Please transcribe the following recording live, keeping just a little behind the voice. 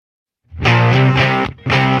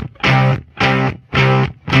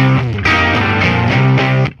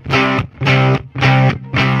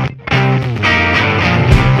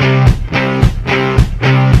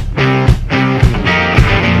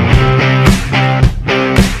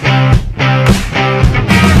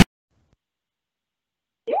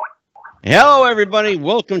Hello, everybody.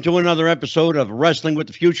 Welcome to another episode of Wrestling with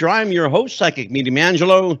the Future. I'm your host, Psychic Medium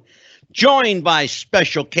Angelo, joined by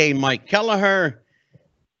Special K Mike Kelleher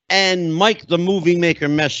and Mike the Movie Maker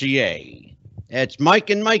Messier. It's Mike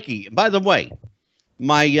and Mikey. By the way,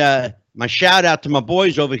 my shout out to my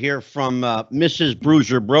boys over here from Mrs.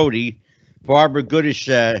 Bruiser Brody. Barbara Goodish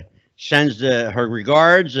sends her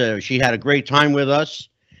regards. She had a great time with us.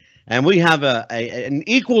 And we have an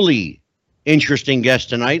equally interesting guest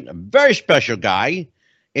tonight, a very special guy,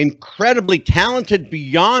 incredibly talented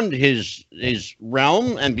beyond his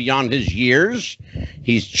realm and beyond his years.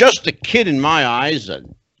 He's just a kid in my eyes.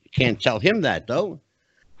 You can't tell him that, though.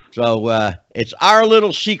 So it's our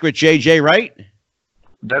little secret, JJ, right?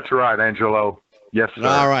 That's right, Angelo. Yes, sir.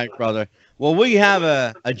 All right, brother. Well, we have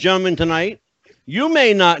a gentleman tonight. You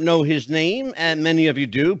may not know his name, and many of you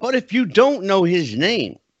do, but if you don't know his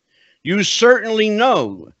name, you certainly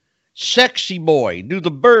know Sexy Boy, Do the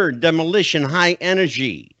Bird, Demolition, High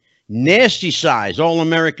Energy, Nasty Size, All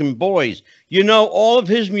American Boys. You know all of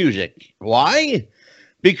his music. Why?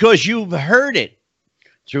 Because you've heard it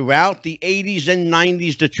throughout the 80s and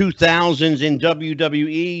 90s to 2000s in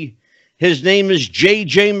WWE. His name is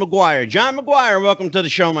J.J. Maguire. John Maguire, welcome to the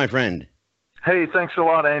show, my friend. Hey, thanks a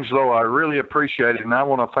lot, Angelo. I really appreciate it. And I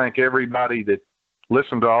want to thank everybody that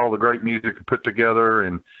listened to all the great music I put together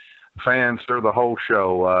and fans through the whole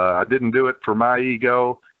show. I didn't do it for my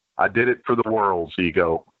ego. I did it for the world's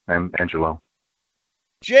ego, and Angelo.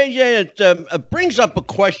 JJ, it brings up a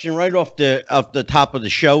question right off the top of the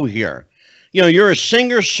show here. You know, you're a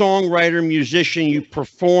singer, songwriter, musician. You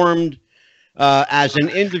performed as an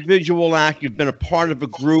individual act. You've been a part of a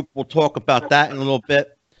group. We'll talk about that in a little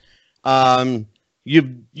bit.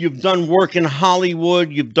 You've done work in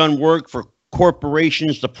Hollywood. You've done work for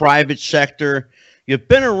corporations, the private sector. You've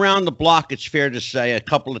been around the block, it's fair to say, a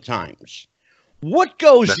couple of times. What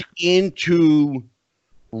goes into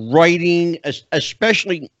writing,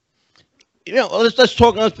 especially, you know,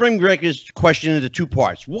 let's bring Greg's question into two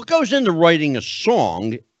parts. What goes into writing a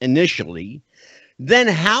song initially? Then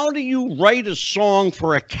how do you write a song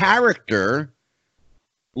for a character,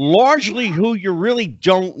 largely who you really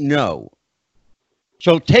don't know?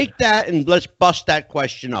 So take that and let's bust that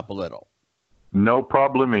question up a little. No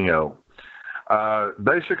problemo.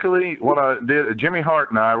 Basically, what I did, Jimmy Hart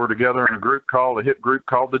and I were together in a hit group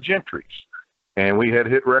called the Gentrys. And we had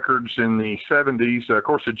hit records in the 70s. Of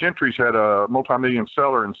course, the Gentrys had a multi-million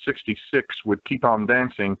seller in 66 with Keep On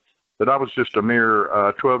Dancing, but I was just a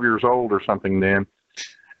mere 12 years old or something then.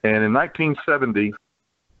 And in 1970,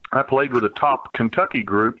 I played with a top Kentucky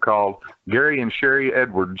group called Gary and Sherry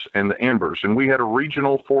Edwards and the Embers. And we had a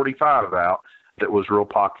regional 45 out that was real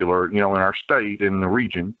popular, you know, in our state, in the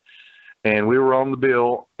region. And we were on the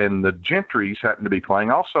bill, and the Gentrys happened to be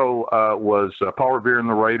playing. Also was Paul Revere and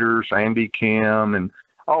the Raiders, Andy Kim, and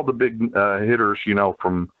all the big hitters, you know,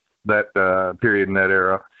 from that period in that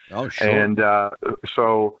era. Oh, sure. And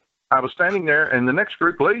so I was standing there, and the next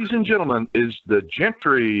group, ladies and gentlemen, is the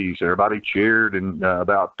Gentrys. Everybody cheered, and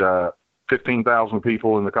about 15,000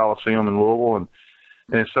 people in the Coliseum in Louisville.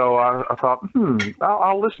 And so I thought,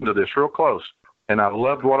 I'll listen to this real close. And I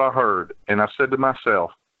loved what I heard. And I said to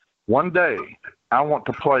myself, one day, I want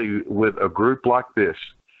to play with a group like this.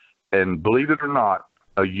 And believe it or not,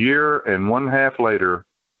 a year and 1.5 later,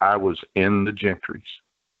 I was in the Gentrys.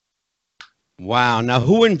 Wow. Now,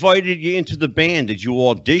 who invited you into the band? Did you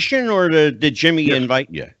audition or did Jimmy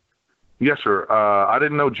invite you? Yes, sir. I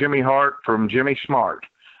didn't know Jimmy Hart from Jimmy Smart.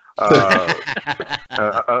 And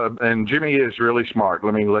Jimmy is really smart.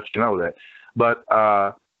 Let me let you know that. But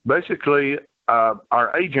basically,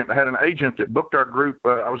 our agent had an agent that booked our group.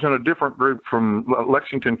 I was in a different group from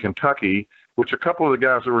Lexington, Kentucky, which a couple of the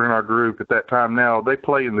guys that were in our group at that time now, they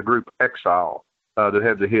play in the group Exile that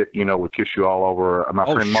had the hit, you know, with Kiss You All Over. My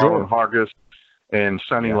friend Marlon Hargis and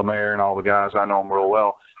Sonny Lemaire and all the guys, I know them real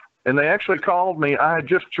well. And they actually called me. I had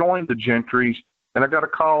just joined the Gentrys, and I got a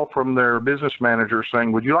call from their business manager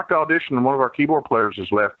saying, would you like to audition? And one of our keyboard players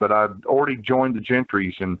has left, but I'd already joined the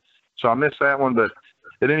Gentrys, and so I missed that one. But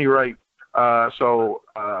at any rate,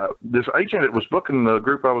 this agent that was booking the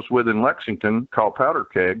group I was with in Lexington called Powder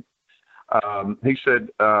Keg, he said,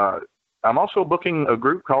 I'm also booking a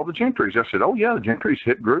group called the Gentrys. I said, oh, yeah, the Gentrys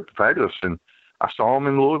hit group, fabulous. And I saw them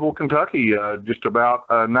in Louisville, Kentucky just about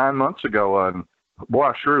 9 months ago. And boy,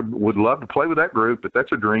 I sure would love to play with that group, but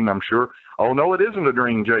that's a dream, I'm sure. Oh, no, it isn't a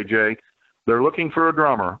dream, JJ. They're looking for a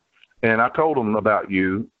drummer. And I told them about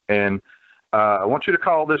you. And I want you to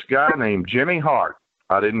call this guy named Jimmy Hart.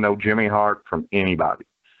 I didn't know Jimmy Hart from anybody.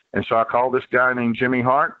 And so I called this guy named Jimmy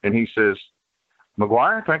Hart, and he says,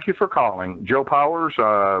 Maguire, thank you for calling. Joe Powers,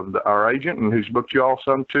 our agent and who's booked you all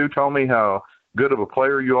some too, told me how good of a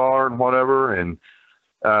player you are and whatever, and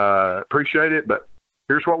appreciate it. But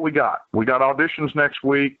here's what we got. We got auditions next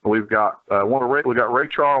week. We've got we got Ray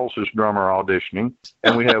Charles's drummer auditioning,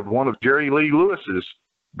 and we have one of Jerry Lee Lewis's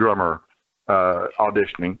drummer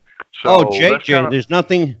auditioning. So JJ, there's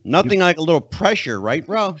nothing like a little pressure, right,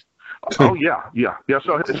 bro? Oh yeah.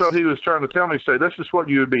 So he was trying to tell me, say, this is what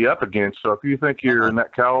you would be up against. So if you think you're in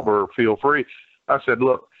that caliber, feel free. I said,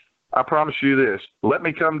 look, I promise you this. Let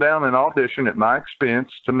me come down and audition at my expense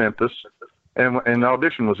to Memphis. And the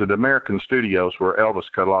audition was at American Studios where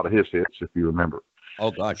Elvis cut a lot of his hits, if you remember. Oh,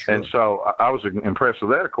 God, sure. And so I was impressed with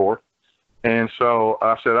that, of course. And so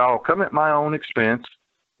I said, I'll come at my own expense.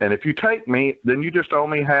 And if you take me, then you just owe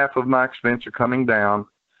me half of my expense of coming down,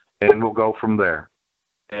 and we'll go from there.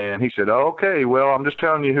 And he said, okay, well, I'm just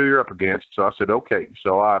telling you who you're up against. So I said, okay.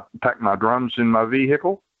 So I packed my drums in my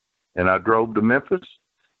vehicle, and I drove to Memphis,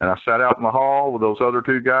 and I sat out in the hall with those other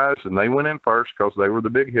two guys, and they went in first because they were the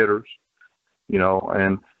big hitters, you know.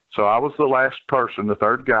 And so I was the last person, the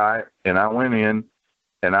third guy, and I went in,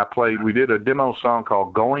 and I played. We did a demo song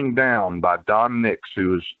called Going Down by Don Nix,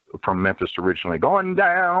 who was from Memphis originally. Going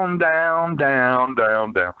down, down, down,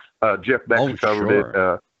 down, down. Jeff Beck covered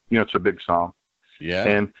it. You know, it's a big song. Yeah.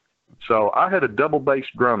 And so I had a double bass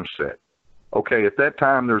drum set. Okay, at that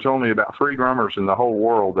time, there's only about 3 drummers in the whole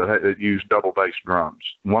world that used double bass drums.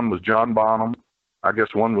 One was John Bonham. I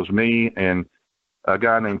guess one was me, and a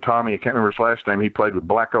guy named Tommy. I can't remember his last name. He played with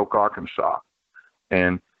Black Oak, Arkansas.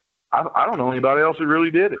 And I don't know anybody else that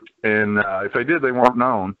really did it. And if they did, they weren't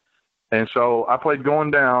known. And so I played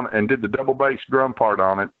Going Down and did the double bass drum part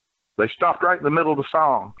on it. They stopped right in the middle of the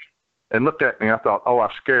song and looked at me. I thought, oh, I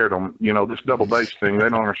scared them. You know, this double bass thing, they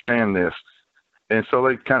don't understand this. And so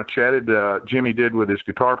they kind of chatted. Jimmy did with his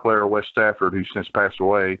guitar player, Wes Stafford, who's since passed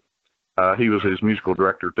away. He was his musical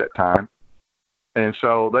director at that time. And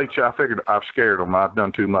so I figured I've scared them. I've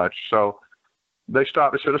done too much. So they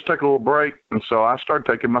stopped. They said, let's take a little break. And so I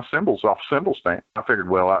started taking my cymbals off cymbal stand. I figured,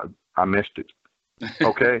 well, I missed it.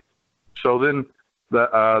 Okay. So then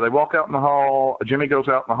they walk out in the hall. Jimmy goes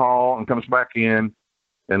out in the hall and comes back in.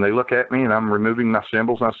 And they look at me, and I'm removing my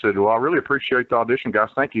cymbals. And I said, well, I really appreciate the audition, guys.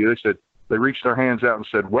 Thank you. They said, they reached their hands out and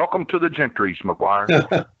said, welcome to the Gentrys,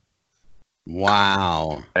 Maguire.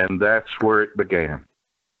 Wow. And that's where it began.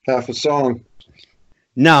 Half a song.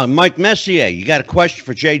 Now, Mike Messier, you got a question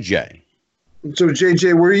for JJ. So,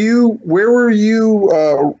 JJ, where were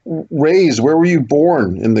you raised? Where were you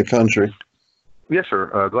born in the country? Yes,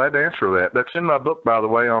 sir. Glad to answer that. That's in my book, by the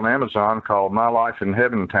way, on Amazon called My Life in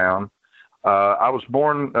Heaventown. I was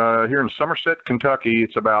born here in Somerset, Kentucky.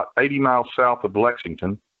 It's about 80 miles south of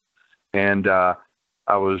Lexington. And I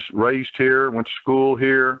was raised here, went to school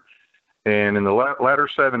here. And in the latter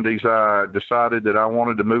 70s, I decided that I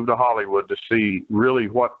wanted to move to Hollywood to see really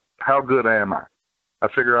how good am I. I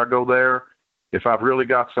figure I go there. If I've really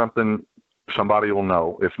got something, somebody will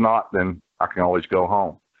know. If not, then I can always go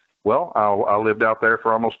home. Well, I lived out there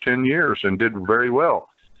for almost 10 years and did very well.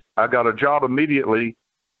 I got a job immediately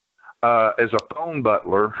as a phone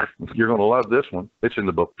butler. You're going to love this one. It's in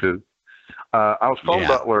the book, too. I was phone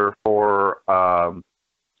butler for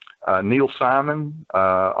Neil Simon,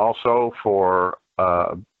 also for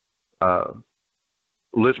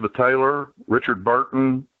Elizabeth Taylor, Richard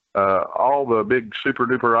Burton, all the big super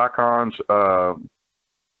duper icons.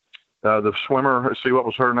 The swimmer, see what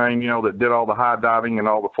was her name, that did all the high diving and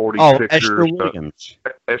all the 40 pictures. Esther Williams.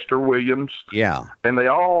 Esther Williams. Yeah. And they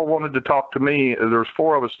all wanted to talk to me. There's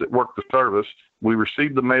 4 of us that worked the service. We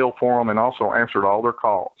received the mail for them and also answered all their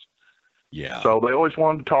calls. Yeah. So they always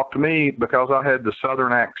wanted to talk to me because I had the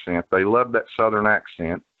Southern accent. They loved that Southern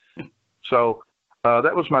accent. So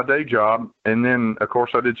that was my day job. And then, of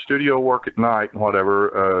course, I did studio work at night and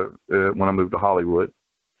whatever when I moved to Hollywood.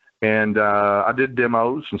 And I did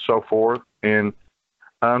demos and so forth. And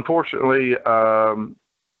unfortunately,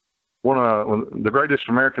 one of the greatest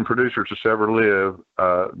American producers that's ever lived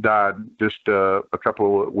died just a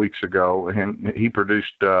couple of weeks ago. And he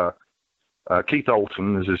produced Keith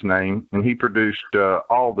Olsen is his name, and he produced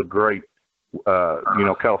all the great,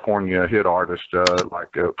 California hit artists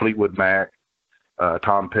like Fleetwood Mac,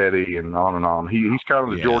 Tom Petty, and on and on. He's kind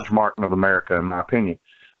of the George Martin of America, in my opinion.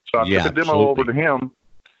 So I took a demo over to him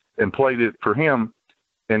and played it for him,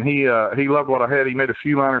 and he loved what I had. He made a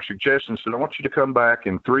few minor suggestions. Said, I want you to come back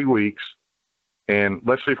in 3 weeks, and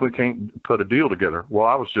let's see if we can't put a deal together. Well,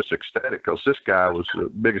 I was just ecstatic because this guy was one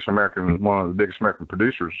of the biggest American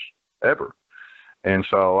producers ever. And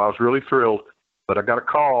so I was really thrilled. But I got a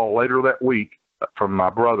call later that week from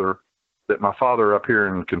my brother that my father up here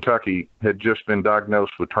in Kentucky had just been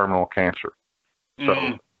diagnosed with terminal cancer.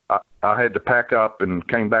 So I had to pack up and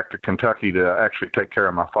came back to Kentucky to actually take care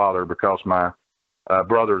of my father because my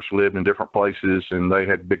brothers lived in different places and they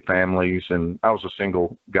had big families, and I was a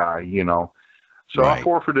single guy, you know. So I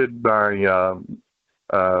forfeited my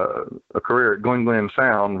a career at Glen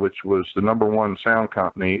Sound, which was the #1 sound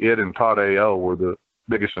company. It and Todd A.O. were the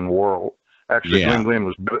biggest in the world. Actually, Glen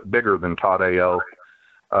was bigger than Todd A.O.,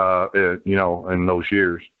 you know, in those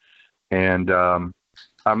years. And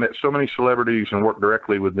I met so many celebrities and worked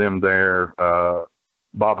directly with them there.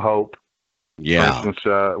 Bob Hope. For instance,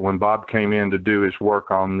 when Bob came in to do his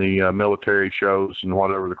work on the military shows and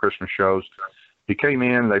whatever, the Christmas shows, he came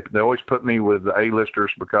in. They always put me with the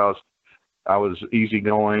A-listers because I was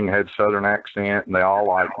easygoing, had Southern accent, and they all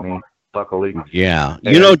liked me, luckily. Yeah.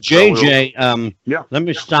 You know, JJ, let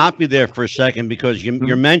me stop you there for a second because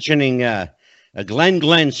you're mentioning a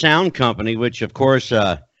Glen Sound Company, which, of course,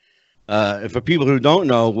 for people who don't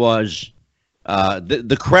know, was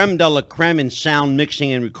the creme de la creme in sound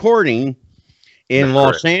mixing and recording in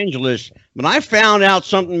Los Angeles. But I found out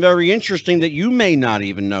something very interesting that you may not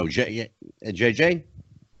even know, JJ.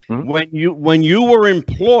 When you were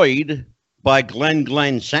employed by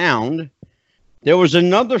Glen Sound, there was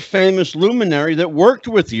another famous luminary that worked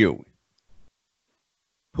with you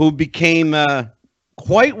who became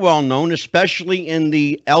quite well known, especially in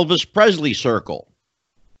the Elvis Presley circle.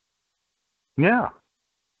 Yeah.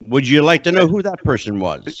 Would you like to know who that person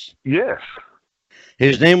was? Yes.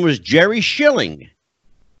 His name was Jerry Schilling.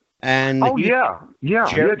 And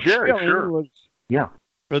Jerry, sure.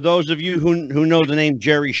 For those of you who know the name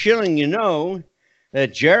Jerry Schilling, you know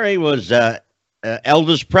that Jerry was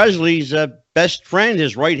Elvis Presley's best friend,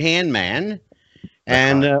 his right-hand man,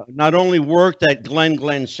 and not only worked at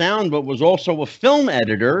Glen Sound, but was also a film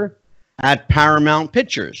editor at Paramount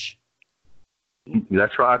Pictures.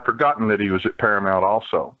 That's right. I'd forgotten that he was at Paramount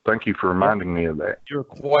also. Thank you for reminding me of that. You're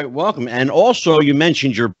quite welcome. And also, you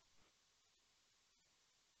mentioned your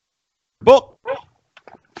book.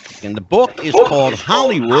 And the book is called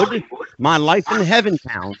Hollywood, My Life in Heaven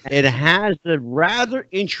Town. It has a rather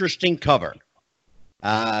interesting cover.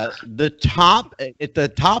 At the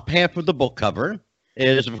top half of the book cover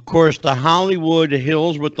is, of course, the Hollywood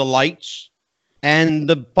Hills with the lights. And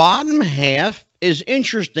the bottom half is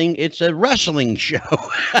interesting. It's a wrestling show.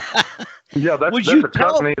 Yeah, that's a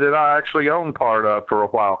company that I actually owned part of for a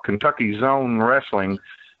while, Kentucky Zone Wrestling.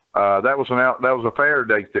 That was a fair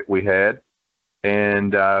date that we had.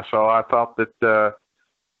 And so I thought that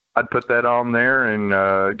I'd put that on there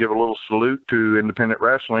and give a little salute to independent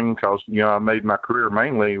wrestling because, you know, I made my career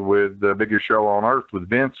mainly with the biggest show on earth with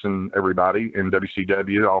Vince and everybody in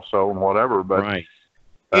WCW also and whatever. But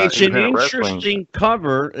it's an interesting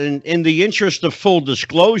cover. And in the interest of full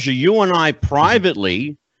disclosure, you and I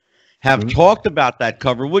privately have talked about that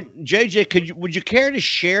cover. JJ, would you care to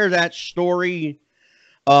share that story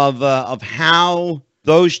of how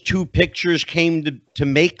those two pictures came to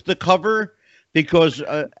make the cover? Because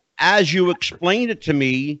as you explained it to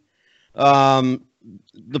me, the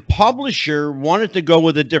publisher wanted to go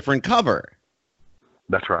with a different cover.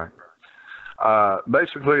 That's right.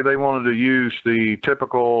 Basically, they wanted to use the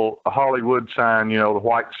typical Hollywood sign, you know, the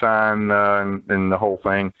white sign and the whole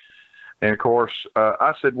thing. And, of course,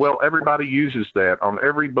 I said, well, everybody uses that. On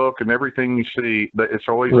every book and everything you see, it's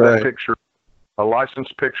always that picture, a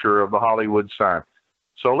licensed picture of the Hollywood sign.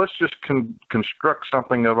 So let's just construct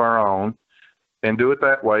something of our own and do it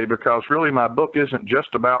that way, because really my book isn't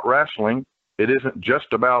just about wrestling. It isn't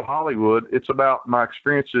just about Hollywood. It's about my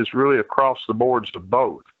experiences really across the boards of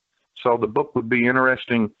both. So the book would be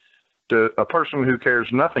interesting to a person who cares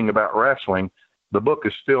nothing about wrestling. The book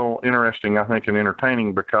is still interesting, I think, and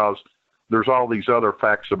entertaining because there's all these other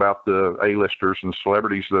facts about the A-listers and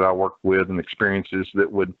celebrities that I worked with and experiences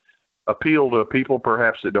that would appeal to people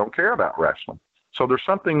perhaps that don't care about wrestling. So there's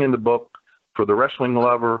something in the book for the wrestling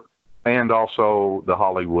lover and also the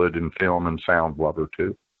Hollywood and film and sound lover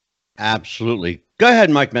too. Absolutely. Go ahead,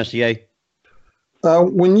 Mike Messier.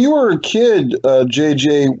 When you were a kid,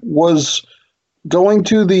 JJ, was going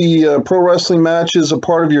to the pro wrestling matches a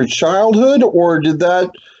part of your childhood, or did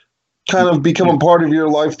that kind of become a part of your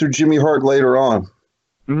life through Jimmy Hart later on?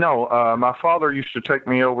 No, my father used to take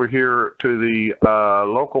me over here to the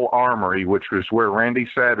local armory, which was where Randy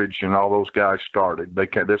Savage and all those guys started.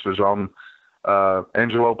 This was on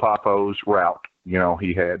Angelo Papo's route. You know,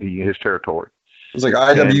 his territory. It was like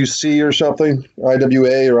IWC or something,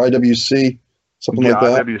 IWA or IWC, something like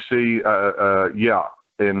that. IWC, yeah.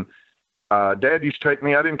 And Dad used to take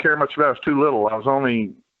me. I didn't care much about it. I was too little. I was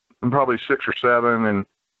only probably 6 or 7, and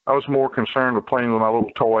I was more concerned with playing with my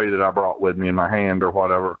little toy that I brought with me in my hand or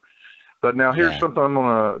whatever. But now here's something I'm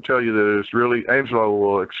going to tell you that is really, Angelo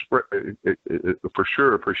will for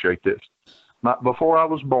sure appreciate this. Before I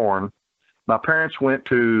was born, my parents they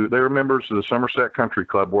were members of the Somerset Country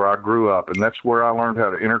Club where I grew up, and that's where I learned how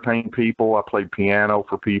to entertain people. I played piano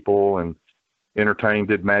for people and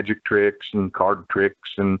did magic tricks and card tricks,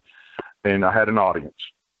 and I had an audience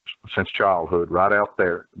since childhood right out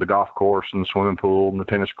there, the golf course and the swimming pool and the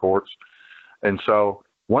tennis courts. And so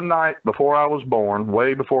one night before I was born,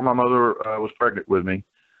 way before my mother was pregnant with me,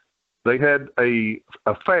 they had a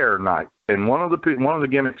fair night, and one of the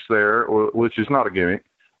gimmicks there, which is not a gimmick,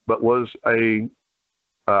 but was a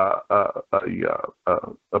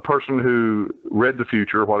person who read the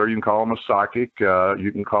future, whatever you can call them, a psychic,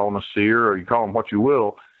 you can call them a seer, or you call them what you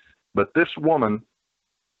will. But this woman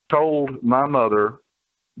told my mother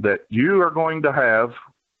that you are going to have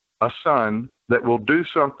a son that will do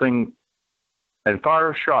something and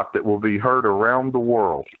fire a shot that will be heard around the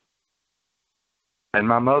world. And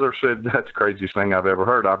my mother said, that's the craziest thing I've ever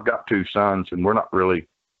heard. I've got 2 sons, and we're not really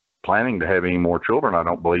planning to have any more children, I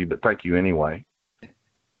don't believe, but thank you anyway.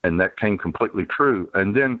 And that came completely true.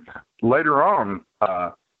 And then later on,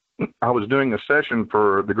 I was doing a session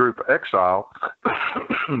for the group Exile.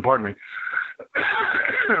 Pardon me.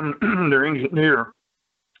 Their engineer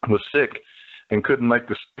was sick and couldn't make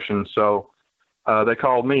the session, so they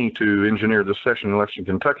called me to engineer the session in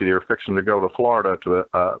Lexington, Kentucky. They were fixing to go to Florida to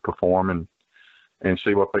perform and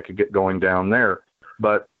see what they could get going down there.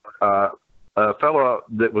 But a fellow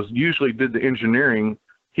that usually did the engineering,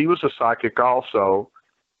 he was a psychic also,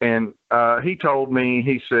 and he told me,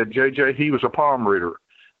 he said, JJ, he was a palm reader,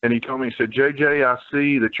 and he told me, he said, JJ, I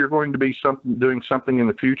see that you're going to be doing something in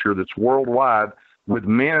the future that's worldwide with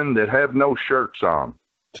men that have no shirts on.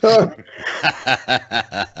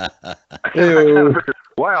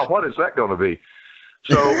 Wow, what is that going to be?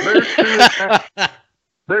 So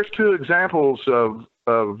there's two examples of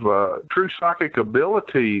true psychic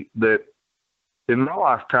ability that in my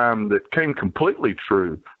lifetime that came completely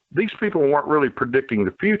true. These people weren't really predicting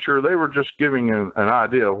the future. They were just giving an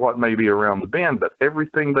idea of what may be around the bend. But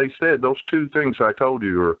everything they said, those 2 things I told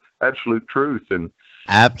you, are absolute truth. And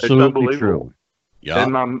absolutely true. Yeah.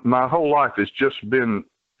 And my whole life has just been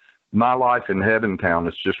my life in Heaven Town.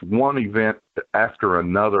 It's just one event after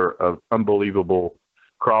another of unbelievable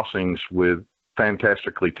crossings with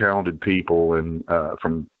fantastically talented people, and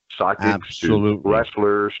from psychics to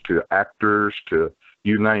wrestlers to actors to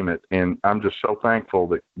you name it. And I'm just so thankful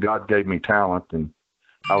that God gave me talent, and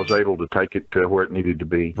I was able to take it to where it needed to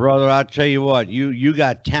be. Brother, I'll tell you what, you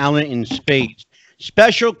got talent in spades.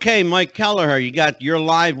 Special K, Mike Kelleher, you're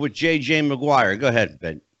live with JJ Maguire. Go ahead,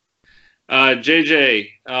 Ben. JJ,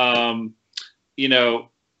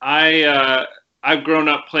 I've grown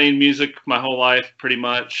up playing music my whole life pretty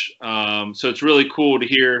much. So it's really cool to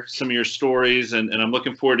hear some of your stories, and I'm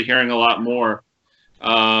looking forward to hearing a lot more.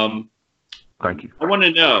 Thank you. I want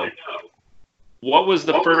to know, what was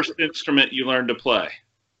the first instrument you learned to play?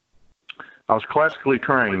 I was classically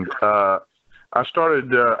trained. I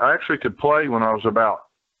actually could play when I was about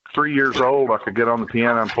 3 years old. I could get on the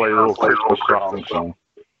piano and play little Christmas songs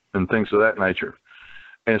and things of that nature.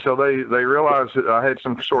 And so they realized that I had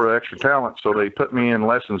some sort of extra talent, so they put me in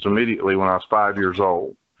lessons immediately when I was 5 years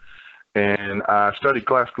old. And I studied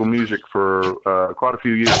classical music for quite a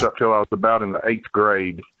few years up till I was about in the 8th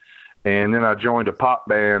grade. And then I joined a pop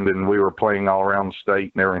band, and we were playing all around the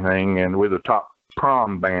state and everything, and we were the top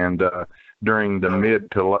prom band during the mid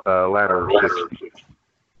to latter 60s.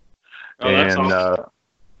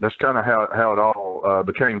 That's kind of how it all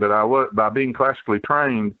became. But by being classically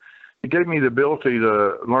trained, it gave me the ability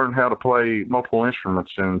to learn how to play multiple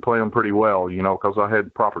instruments and play them pretty well, because I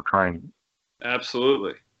had proper training.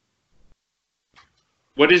 Absolutely.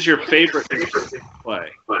 What is your favorite instrument to play?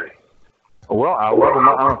 Well, I love them.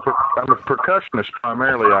 I'm a percussionist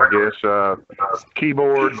primarily, I guess.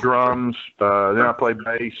 Keyboard, drums, then I play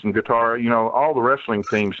bass and guitar. All the wrestling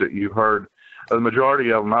themes that you've heard, the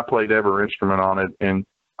majority of them, I played every instrument on it. And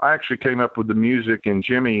I actually came up with the music, and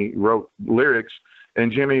Jimmy wrote lyrics.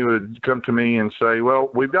 And Jimmy would come to me and say, well,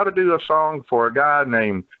 we've got to do a song for a guy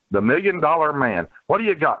named the $1 Million Man. What do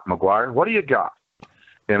you got, Maguire? What do you got?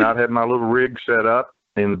 And I'd have my little rig set up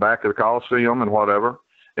in the back of the Coliseum and whatever.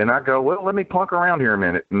 And I'd go, well, let me plunk around here a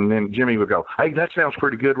minute. And then Jimmy would go, hey, that sounds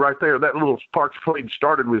pretty good right there. That little Sparks Fleet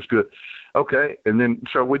started was good. Okay. And then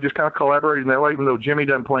so we just kind of collaborated in that way, even though Jimmy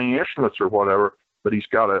doesn't play any instruments or whatever, but he's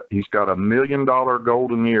got a $1 million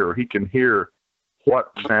golden ear. He can hear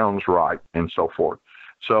what sounds right and so forth.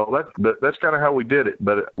 So that's kind of how we did it.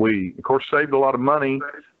 But we, of course, saved a lot of money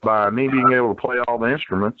by me being able to play all the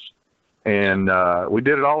instruments. And we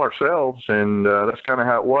did it all ourselves, and that's kind of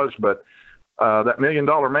how it was. But that $1 Million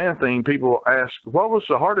Man thing, people ask, what was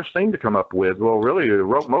the hardest thing to come up with? Well, really, I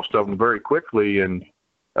wrote most of them very quickly, and,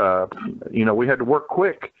 we had to work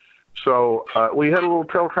quick. So we had a little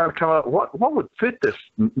trouble trying to come up, what would fit this?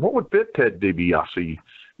 What would fit Ted DiBiase,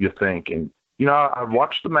 you think? And, I'd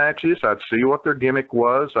watch the matches. I'd see what their gimmick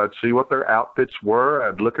was. I'd see what their outfits were.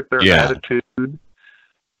 I'd look at their attitude.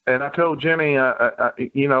 And I told Jimmy, I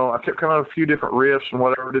kept coming up with a few different riffs and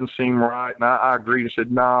whatever didn't seem right. And I agreed. I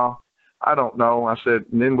said, no, I don't know. I said,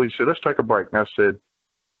 and then we said, let's take a break. And I said,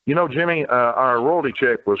 Jimmy, our royalty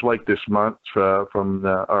check was late this month from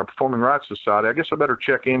our Performing Rights Society. I guess I better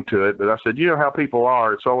check into it. But I said, you know how people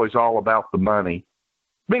are. It's always all about the money.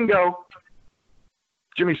 Bingo.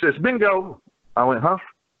 Jimmy says, bingo. I went, huh?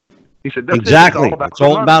 He said, that's exactly. It. It's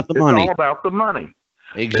all about the money. It's all about the money.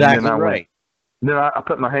 Exactly right. Then I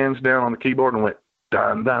put my hands down on the keyboard and went,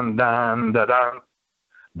 dun, dun, dun, da, dun,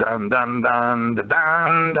 dun, dun, dun, da,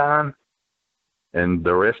 dun, dun. And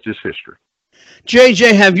the rest is history.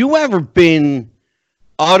 JJ, have you ever been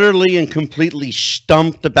utterly and completely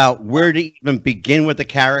stumped about where to even begin with the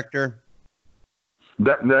character?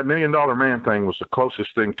 That $1 Million Man thing was the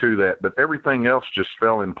closest thing to that, but everything else just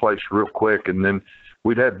fell in place real quick. And then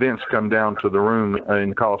we'd had Vince come down to the room in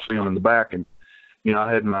the Coliseum in the back, and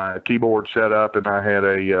I had my keyboard set up, and I had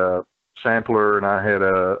a sampler, and I had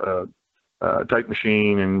a tape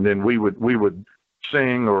machine, and then we would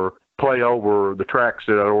sing or play over the tracks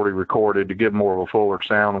that I'd already recorded to give more of a fuller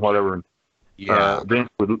sound and whatever. And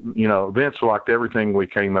Vince liked everything we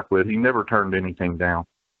came up with. He never turned anything down.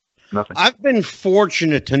 Nothing. I've been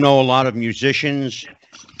fortunate to know a lot of musicians,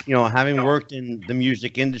 having worked in the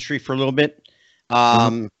music industry for a little bit.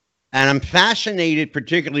 And I'm fascinated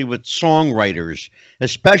particularly with songwriters,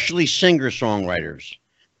 especially singer-songwriters.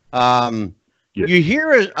 You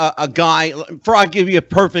hear a guy, I'll give you a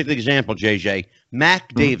perfect example, JJ,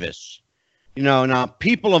 Mac Davis. Now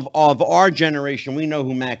people of our generation, we know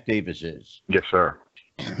who Mac Davis is. Yes, sir.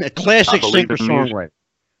 A classic singer-songwriter.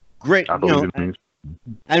 Great,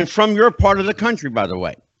 and from your part of the country, by the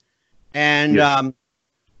way. And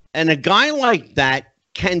and a guy like that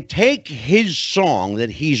can take his song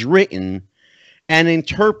that he's written and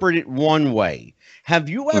interpret it one way. Have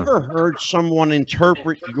you ever heard someone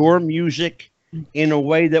interpret your music in a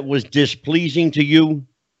way that was displeasing to you?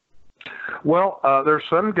 Well, there's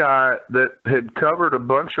some guy that had covered a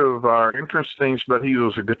bunch of our entrance themes, but he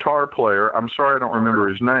was a guitar player. I'm sorry, I don't remember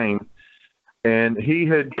his name. And he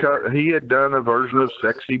had done a version of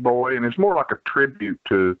Sexy Boy, and it's more like a tribute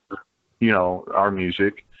to, our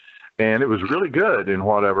music. And it was really good and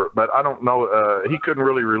whatever. But I don't know, he couldn't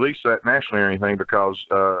really release that nationally or anything because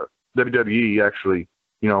WWE actually,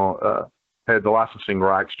 had the licensing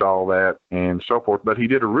rights to all that and so forth. But he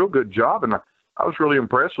did a real good job, and I was really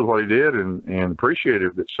impressed with what he did and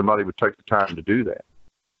appreciated that somebody would take the time to do that.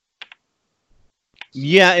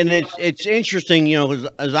 Yeah, and it's interesting,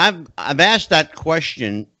 as I've asked that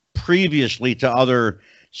question previously to other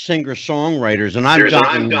singer-songwriters, and I've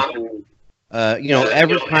gotten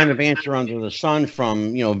every kind of answer under the sun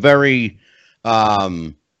from very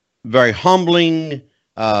very humbling,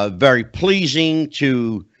 very pleasing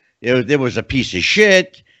to there was a piece of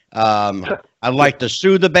shit. I'd like to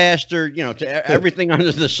sue the bastard, to everything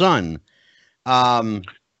under the sun.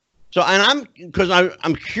 So, and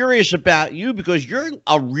I'm curious about you because you're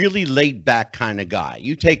a really laid back kind of guy.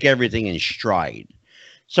 You take everything in stride.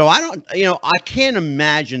 So I can't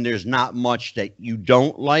imagine there's not much that you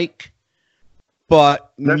don't like,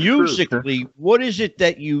 but that's musically, true. What is it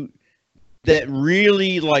that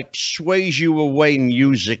really like sways you away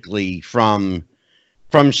musically from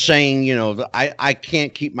saying, I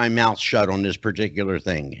can't keep my mouth shut on this particular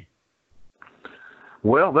thing?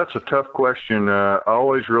 Well, that's a tough question. I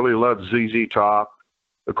always really loved ZZ Top.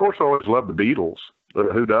 Of course, I always loved the Beatles.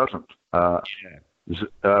 Who doesn't?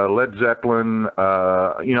 Led Zeppelin,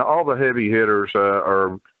 all the heavy hitters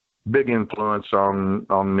are big influence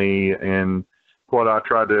on me and what I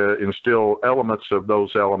try to instill elements of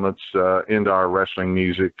those elements into our wrestling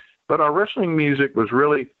music. But our wrestling music was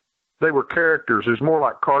really, they were characters. It was more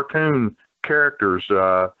like cartoon characters,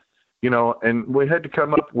 and we had to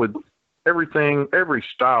come up with everything, every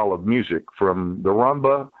style of music, from the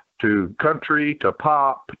rumba to country to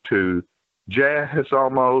pop to jazz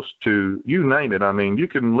almost to you name it. I mean, you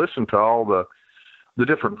can listen to all the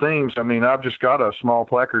different themes. I mean, I've just got a small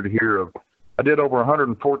placard here I did over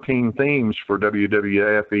 114 themes for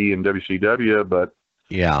WWFE and WCW, but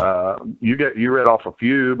Yeah. You read off a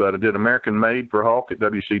few, but I did American Made for Hulk at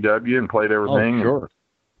WCW and played everything. Oh,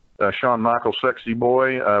 sure. Shawn Michaels, Sexy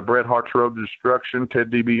Boy, Bret Hart's Road to Destruction,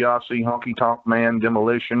 Ted DiBiase, Honky Tonk Man,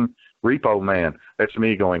 Demolition, Repo Man. That's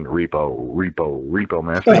me going Repo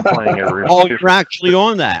Man. That's me playing every. Oh, you're actually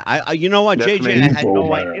on that. You know what, That's JJ? me. I had no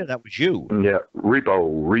Man. idea that was you. Yeah,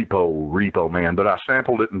 Repo Man. But I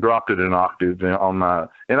sampled it and dropped it in octaves on my.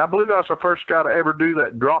 And I believe I was the first guy to ever do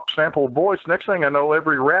that drop sample voice. Next thing I know,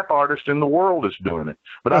 every rap artist in the world is doing it.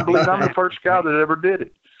 But I believe I'm the first guy that ever did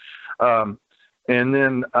it. And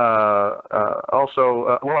then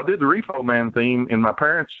also, I did the Repo Man theme in my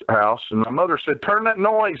parents' house, and my mother said, "Turn that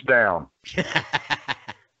noise down."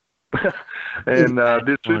 And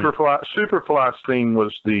did Superfly's theme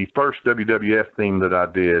was the first WWF theme that I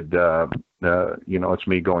did. It's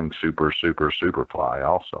me going Superfly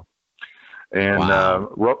also. And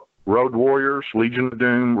Wow. Road Warriors, Legion of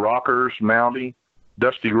Doom, Rockers, Mountie,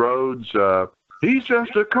 Dusty Rhodes. He's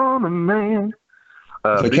just a common man.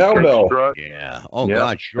 The cowbell. Strut. Yeah. Oh, Yeah.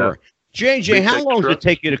 God, sure. JJ, how long does it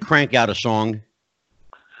take you to crank out a song?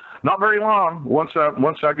 Not very long. Once I'm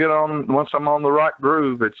on the right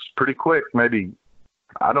groove, it's pretty quick. Maybe,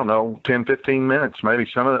 I don't know, 10, 15 minutes. Maybe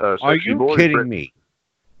some of the Are Sexy you Boys kidding me?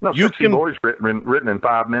 No, Sexy Boys written in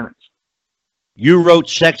 5 minutes. You wrote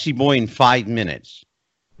Sexy Boy in 5 minutes.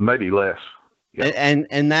 Maybe less. Yeah.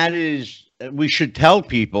 And that is, we should tell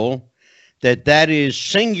people that is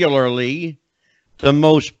singularly the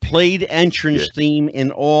most played entrance theme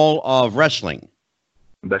in all of wrestling.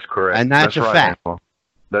 That's correct. And that's a right, fact. Angelo.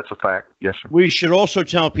 That's a fact. Yes, sir. We should also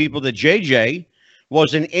tell people that JJ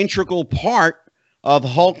was an integral part of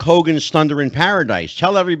Hulk Hogan's Thunder in Paradise.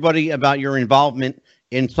 Tell everybody about your involvement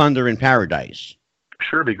in Thunder in Paradise.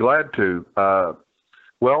 Sure, be glad to.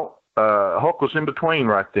 Hulk was in between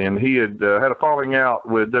right then. He had had a falling out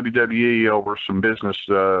with WWE over some business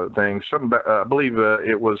things. I believe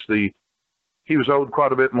it was he was owed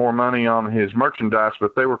quite a bit more money on his merchandise,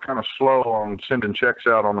 but they were kind of slow on sending checks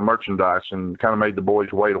out on the merchandise and kind of made the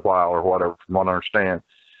boys wait a while or whatever, from what I understand.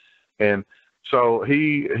 And so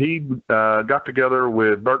he got together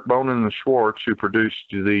with Burt Bonin and Schwartz, who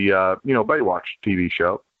produced the Baywatch TV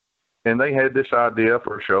show, and they had this idea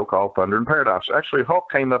for a show called Thunder in Paradise. Actually, Hulk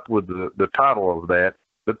came up with the title of that,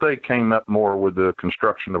 but they came up more with the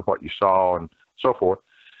construction of what you saw and so forth.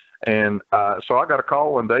 And so I got a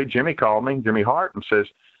call one day. Jimmy called me, Jimmy Hart, and says,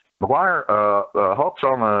 "Maguire, Hulk's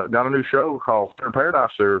got a new show called Thunder in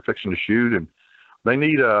Paradise they're fixing to shoot, and they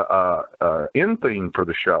need a end theme for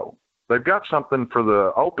the show. They've got something for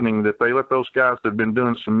the opening that they let those guys that have been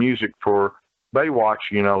doing some music for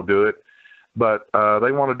Baywatch, do it. But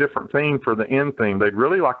they want a different theme for the end theme. They'd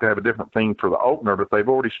really like to have a different theme for the opener, but they've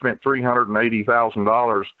already spent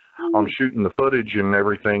 $380,000 on shooting the footage and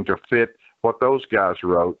everything to fit what those guys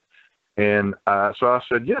wrote." And so I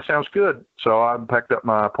said, "Yeah, sounds good." So I packed up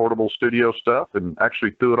my portable studio stuff and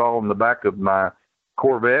actually threw it all in the back of my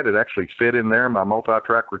Corvette. It actually fit in there, my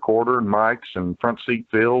multi-track recorder and mics and front seat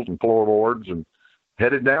fills and floorboards, and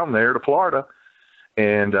headed down there to Florida.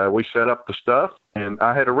 And we set up the stuff, and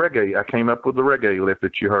I had I came up with the reggae lift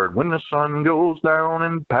that you heard. When the sun goes down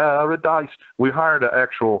in paradise. We hired an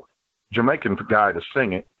actual Jamaican guy to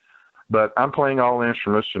sing it, but I'm playing all the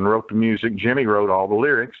instruments and wrote the music. Jimmy wrote all the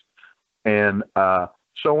lyrics. And so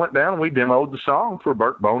I went down and we demoed the song for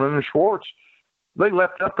Burt Bonin and Schwartz. They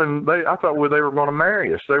leapt up and I thought they were going to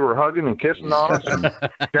marry us. They were hugging and kissing on us and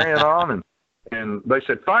carrying on. And they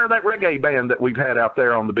said, "Fire that reggae band that we've had out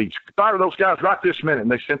there on the beach. Fire those guys right this minute."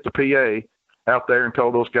 And they sent the PA out there and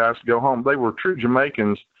told those guys to go home. They were true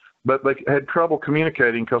Jamaicans, but they had trouble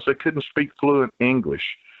communicating because they couldn't speak fluent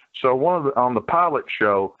English. So on the pilot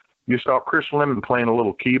show, you saw Chris Lemon playing a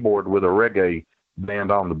little keyboard with a reggae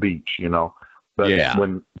band on the beach, But yeah.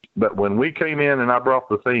 when we came in and I brought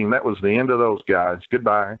the theme, that was the end of those guys.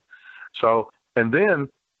 Goodbye. So, and then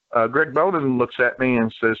Greg Bonin looks at me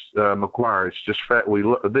and says, "Maguire, it's just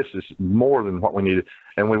this is more than what we needed,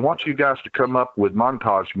 and we want you guys to come up with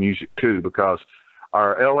montage music too, because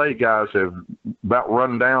our LA guys have about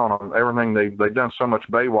run down on everything. They've done so much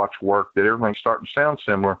Baywatch work that everything's starting to sound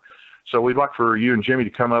similar. So we'd like for you and Jimmy to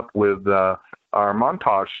come up with our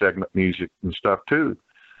montage segment music and stuff too."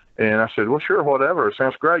 And I said, "Well, sure, whatever. It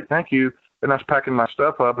sounds great. Thank you." And I was packing my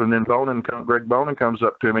stuff up, and then Greg Bonin comes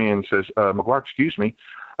up to me and says, "Maguire, excuse me,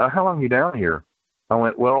 how long are you down here?" I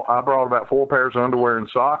went, "Well, I brought about 4 pairs of underwear and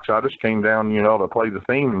socks. I just came down, to play the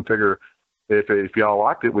theme and figure if y'all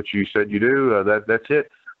liked it, which you said you do, that's it."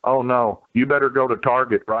 "Oh, no, you better go to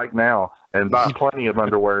Target right now and buy plenty of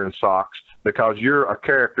underwear and socks because you're a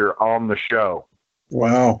character on the show."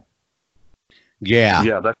 Wow. Yeah.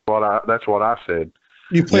 Yeah, that's what I said.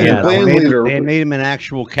 You played the band leader. They made him an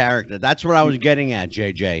actual character. That's what I was getting at,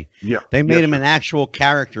 JJ. Yeah. They made him an actual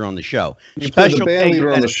character on the show. You played the band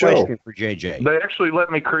leader on the show. For JJ. They actually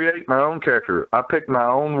let me create my own character. I picked my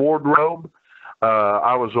own wardrobe.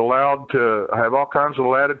 I was allowed to have all kinds of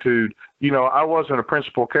latitude. You know, I wasn't a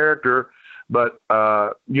principal character, but,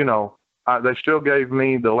 you know, they still gave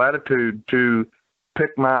me the latitude to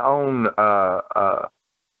pick my own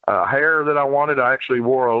hair that I wanted. I actually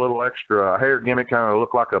wore a little extra hair gimmick, kind of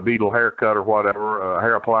looked like a Beatle haircut or whatever,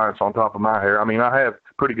 hair appliance on top of my hair. I mean, I have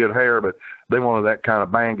pretty good hair, but they wanted that kind of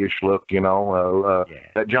bangish look, you know,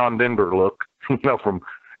 that John Denver look, you know, from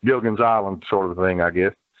Gilligan's Island sort of thing, I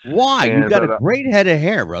guess. Why? You've got a great head of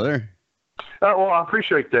hair, brother. Well, I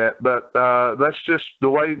appreciate that, but that's just the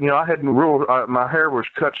way, you know, I hadn't ruled. My hair was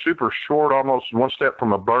cut super short, almost one step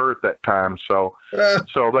from a bird at that time. So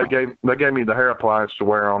they gave me the hair appliance to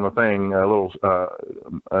wear on the thing, a little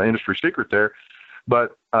industry secret there.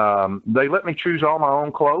 But they let me choose all my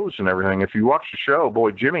own clothes and everything. If you watch the show,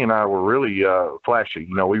 boy, Jimmy and I were really flashy.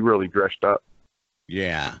 You know, we really dressed up.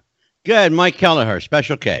 Yeah. Good. Mike Kelleher,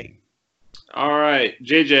 Special K. All right,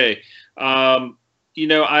 JJ. You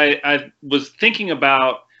know, I was thinking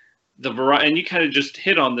about the variety, and you kind of just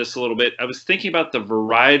hit on this a little bit. I was thinking about the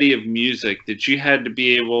variety of music that you had to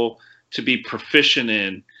be able to be proficient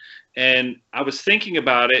in. And I was thinking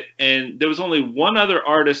about it, and there was only one other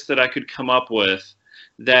artist that I could come up with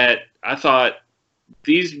that I thought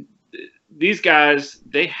these guys,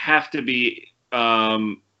 they have to be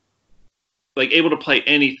like able to play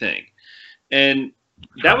anything. And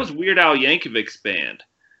that was Weird Al Yankovic's band.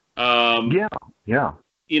 Yeah.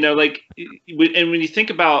 You know, like, and when you think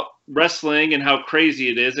about wrestling and how crazy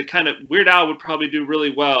it is, it kind of, Weird Al would probably do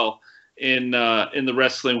really well in the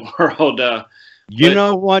wrestling world. You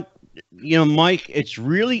know what? You know, Mike, it's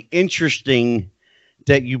really interesting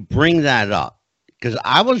that you bring that up, because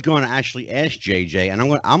I was going to actually ask JJ, and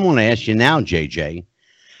I'm going to ask you now, JJ.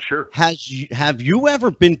 Sure. Have you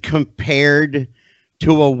ever been compared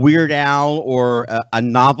to a Weird Al or a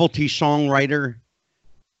novelty songwriter?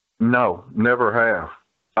 No, never have.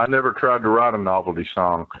 I never tried to write a novelty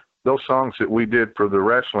song. Those songs that we did for the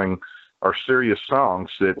wrestling are serious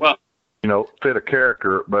songs that, you know, fit a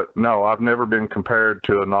character. But no, I've never been compared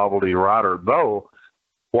to a novelty writer. Though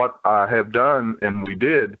what I have done, and we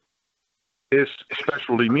did, is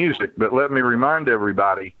specialty music. But let me remind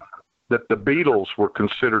everybody that the Beatles were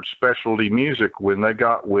considered specialty music when they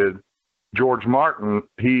got with George Martin.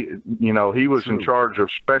 He was in charge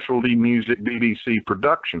of specialty music, BBC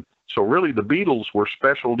production. So really, the Beatles were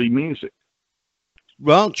specialty music.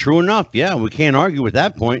 Well, true enough. Yeah, we can't argue with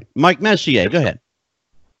that point. Mike Messier, go ahead.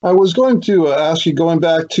 I was going to ask you, going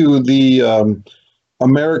back to the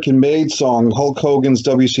American Made song, Hulk Hogan's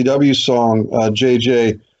WCW song,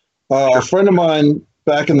 JJ. A friend of mine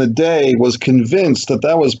back in the day was convinced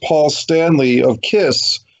that was Paul Stanley of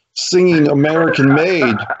Kiss singing American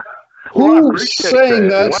Made. Who sang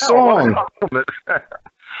that song?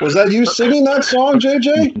 Was that you singing that song,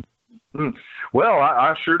 JJ? Well,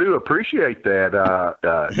 I sure do appreciate that.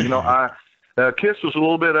 You know, Kiss was a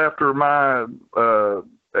little bit after my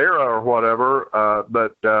era or whatever,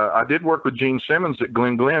 but I did work with Gene Simmons at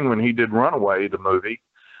Glen Glen when he did Runaway, the movie.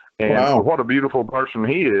 And what a beautiful person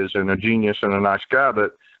he is, and a genius and a nice guy.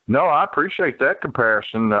 But no, I appreciate that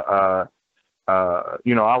comparison.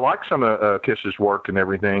 You know, I like some of Kiss's work and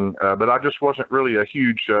everything, but I just wasn't really a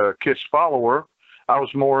huge Kiss follower. I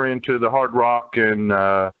was more into the hard rock and,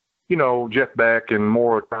 you know, Jeff Beck and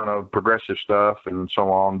more kind of progressive stuff and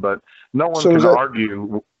so on. But no one can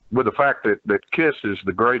argue with the fact that Kiss is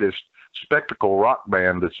the greatest spectacle rock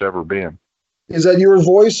band that's ever been. Is that your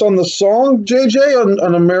voice on the song, JJ,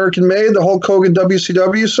 on American Made, the Hulk Hogan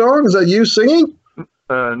WCW song? Is that you singing?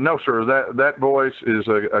 No, sir. That voice is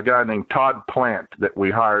a guy named Todd Plant that we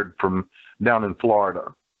hired from down in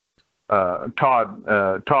Florida.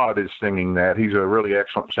 Todd is singing that. He's a really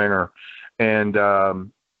excellent singer, and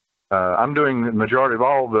I'm doing the majority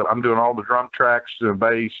of I'm doing all the drum tracks and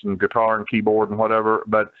bass and guitar and keyboard and whatever.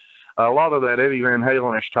 But a lot of that Eddie Van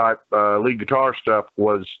Halen-ish type lead guitar stuff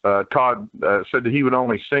was Todd said that he would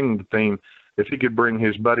only sing the theme if he could bring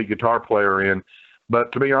his buddy guitar player in.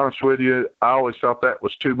 But to be honest with you, I always felt that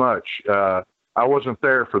was too much. I wasn't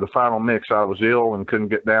there for the final mix. I was ill and couldn't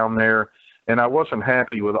get down there. And I wasn't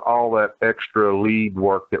happy with all that extra lead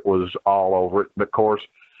work that was all over it. But of course,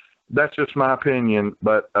 that's just my opinion.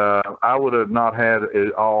 But I would have not had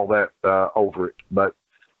all that over it. But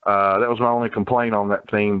that was my only complaint on that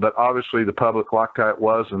theme. But obviously the public liked how it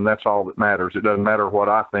was, and that's all that matters. It doesn't matter what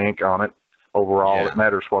I think on it overall. It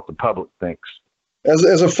matters what the public thinks.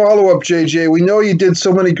 As a follow-up, JJ, we know you did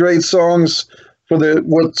so many great songs for the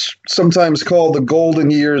what's sometimes called the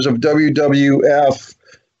golden years of WWF,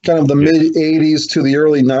 kind of the mid 80s to the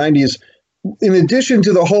early 90s. In addition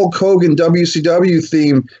to the Hulk Hogan WCW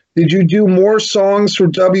theme, did you do more songs for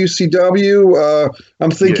WCW?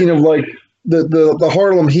 I'm thinking of like the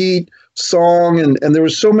Harlem Heat song, and there were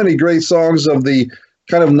so many great songs of the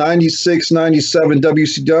kind of 96, 97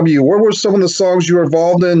 WCW. What were some of the songs you were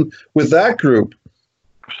involved in with that group?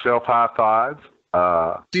 Self High Five.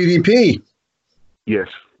 DDP. Yes,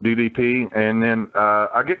 DDP. And then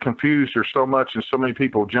I get confused. There's so much and so many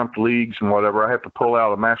people jumped leagues and whatever. I have to pull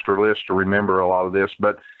out a master list to remember a lot of this.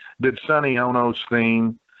 But did Sonny Ono's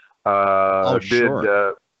theme.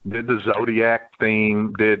 Sure. Did the Zodiac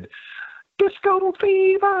theme. Did Disco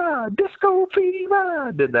Fever.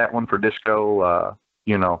 Did that one for disco.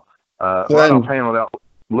 Right offhand without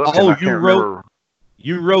looking. I can't remember.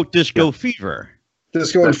 You wrote Disco Fever.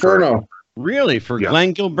 Disco That's Inferno. Correct. Really? For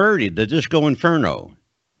Glenn Gilberti, the Disco Inferno.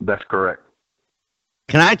 That's correct.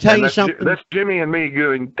 Can I tell you something? That's Jimmy and me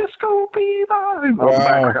doing Disco Fever.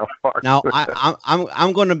 Wow. Now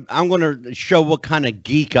I'm gonna show what kind of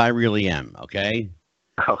geek I really am. Okay.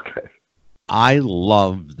 Okay. I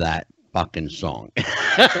love that fucking song.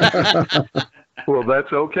 Well,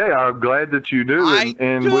 that's okay. I'm glad that you do,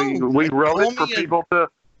 we wrote it for people to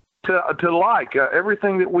like.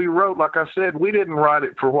 Everything that we wrote, like I said, we didn't write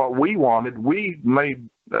it for what we wanted. We made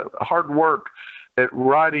hard work at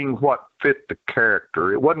writing what fit the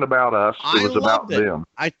character. It wasn't about us. It was about them.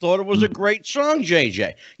 I thought it was a great song,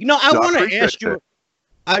 JJ. I want to ask you.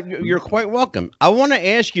 You're quite welcome. I want to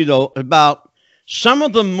ask you though about some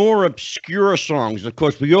of the more obscure songs. Of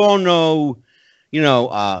course, we all know,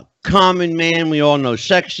 Common Man. We all know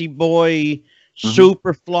Sexy Boy,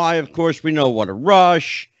 Superfly. Of course, we know What a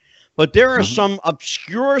Rush. But there are some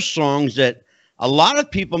obscure songs that a lot of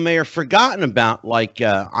people may have forgotten about, like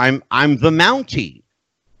I'm the Mountie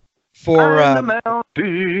for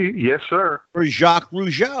yes, sir, for Jacques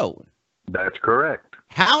Rougeau. That's correct.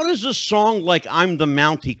 How does a song like I'm the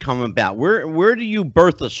Mountie come about? Where do you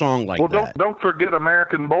birth a song like that? Well, don't forget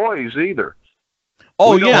American Boys either.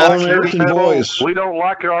 Oh, American Boys. We don't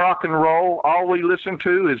like rock and roll. All we listen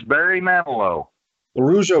to is Barry Manilow. The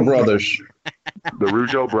Rougeau brothers. The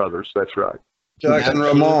Rougeau brothers. That's right. Jack and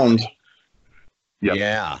Ramones. Yep.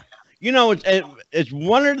 Yeah. It's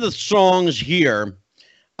one of the songs here.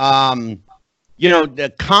 The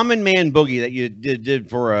Common Man Boogie that you did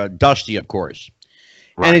for Dusty, of course.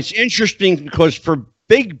 Right. And it's interesting because for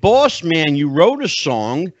Big Boss Man, you wrote a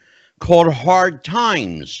song called Hard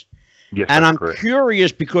Times. Yes, and I'm correct.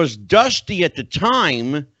 Curious because Dusty at the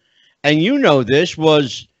time, and you know this,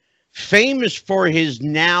 was famous for his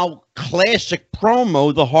now classic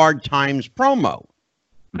promo, the Hard Times promo.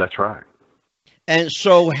 That's right. And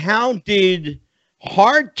so how did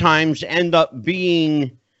Hard Times end up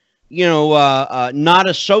being, not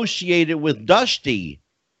associated with Dusty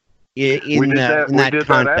in that context?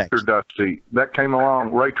 That after Dusty. That came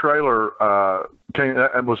along. Ray Traylor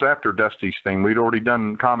it was after Dusty's thing. We'd already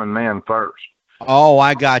done Common Man first. Oh,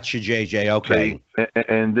 I got you, JJ. Okay.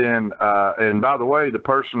 And then, and by the way, the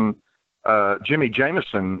person, Jimmy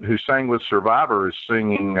Jameson, who sang with Survivor, is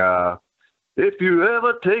singing, If You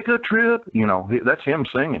Ever Take a Trip, that's him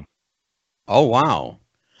singing. Oh, wow.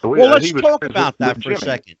 So let's talk about that for a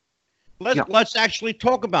second. Let's actually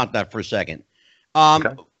talk about that for a second.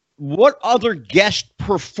 Okay. What other guest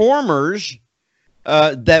performers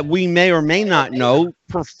that we may or may not know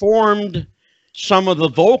performed some of the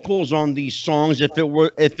vocals on these songs if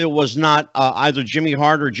it was not either Jimmy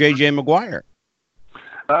Hart or JJ Maguire?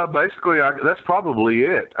 Basically, that's probably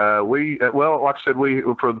it. Like I said,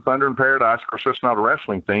 for the Thunder in Paradise, of course, that's not a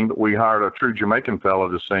wrestling theme, but we hired a true Jamaican fellow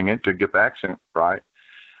to sing it to get the accent right.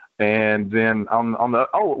 And then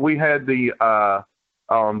we had the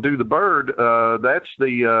Do the Bird. That's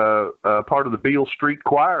the part of the Beale Street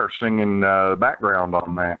Choir singing background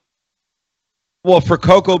on that. Well, for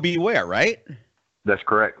Coco Beware, right? That's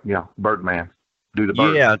correct. Yeah, Birdman. Do the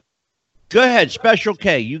Bird. Yeah. Go ahead, Special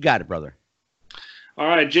K. You got it, brother. All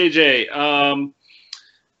right, JJ. I'm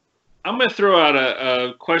going to throw out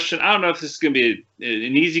a question. I don't know if this is going to be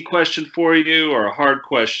an easy question for you or a hard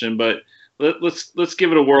question, but let's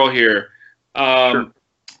give it a whirl here. Sure.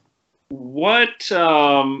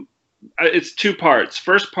 It's two parts.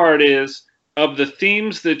 First part is, of the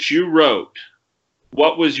themes that you wrote,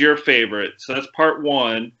 what was your favorite? So that's part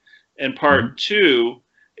one. And part two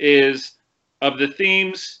is, of the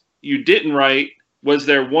themes you didn't write, was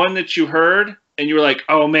there one that you heard and you were like,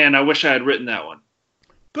 oh man, I wish I had written that one?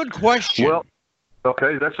 Good question. Well,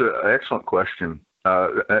 okay, that's an excellent question.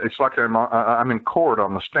 It's like I'm in court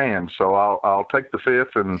on the stand, so I'll take the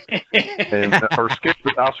fifth and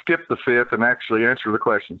I'll skip the fifth and actually answer the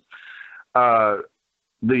questions. One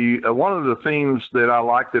of the themes that I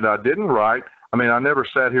liked that I didn't write, I mean, I never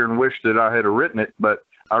sat here and wished that I had written it, but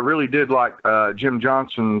I really did like Jim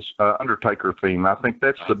Johnson's Undertaker theme. I think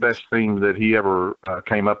that's the best theme that he ever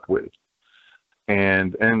came up with.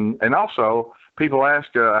 And also, people ask,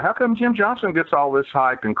 how come Jim Johnson gets all this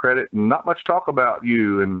hype and credit and not much talk about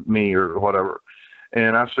you and me or whatever?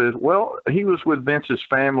 And I said, well, he was with Vince's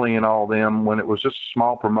family and all them when it was just a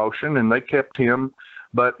small promotion, and they kept him.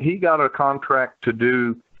 But he got a contract to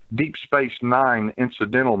do Deep Space Nine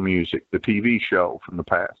incidental music, the TV show from the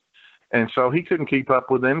past. And so he couldn't keep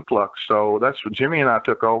up with the influx. So that's what Jimmy and I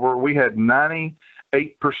took over. We had 98%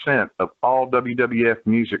 of all WWF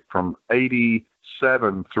music from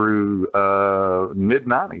 87 through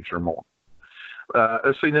mid-90s or more.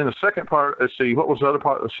 Let's see, then the second part, let's see, what was the other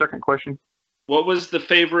part of the second question? What was the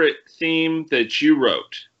favorite theme that you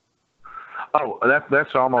wrote? Oh,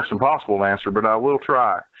 that's almost impossible to answer, but I will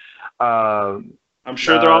try. I'm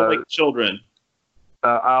sure they're all like children.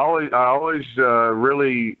 I always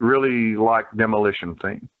really like Demolition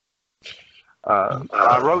theme.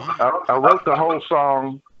 I wrote the whole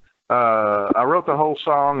song. I wrote the whole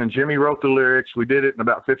song, and Jimmy wrote the lyrics. We did it in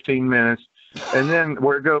about 15 minutes. And then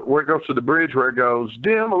where it goes to the bridge, where it goes,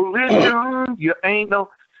 demolition, you ain't no.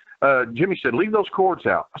 Jimmy said, leave those chords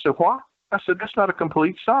out. I said, what? I said, that's not a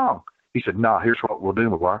complete song. He said, no, here's what we'll do,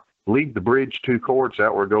 Maguire. Leave the bridge 2 chords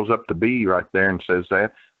out where it goes up to B right there and says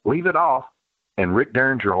that. Leave it off, and Rick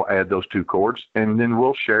Derringer will add those 2 chords, and then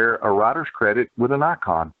we'll share a writer's credit with an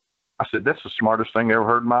icon. I said, that's the smartest thing I ever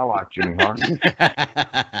heard in my life, Jimmy Hart.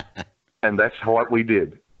 And that's what we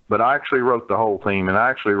did. But I actually wrote the whole theme, and I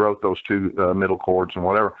actually wrote those 2 middle chords and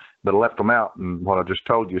whatever, but I left them out in what I just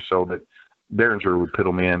told you so that Derringer would put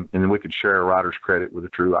them in, and then we could share a writer's credit with a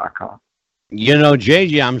true icon. You know,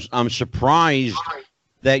 JJ, I'm surprised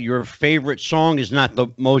that your favorite song is not the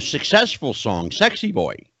most successful song, Sexy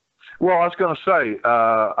Boy. Well, I was going to say,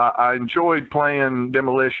 I enjoyed playing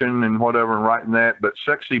Demolition and whatever and writing that, but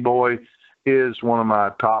Sexy Boy is one of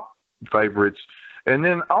my top favorites. And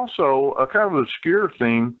then also a kind of obscure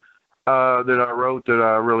theme that I wrote that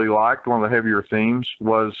I really liked, one of the heavier themes,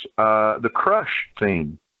 was the Crush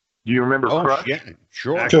theme. Do you remember Crush? Yeah,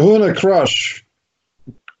 sure. Kahuna Crush.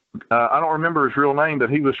 I don't remember his real name, but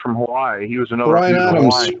he was from Hawaii. He was another Brian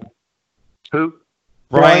Adams. Hawaii. Who?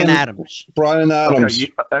 Brian Adams. Brian Adams.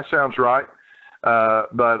 Okay, yeah, that sounds right.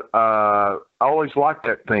 But I always liked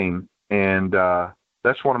that theme, and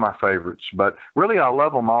that's one of my favorites. But really, I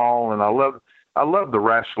love them all, and I love the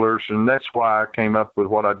wrestlers, and that's why I came up with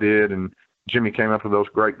what I did. And Jimmy came up with those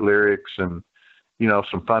great lyrics, and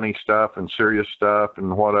some funny stuff and serious stuff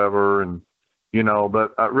and whatever, and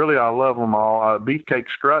but really I love them all. Beefcake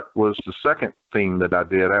Strut was the second theme that I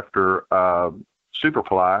did after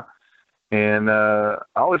Superfly, and I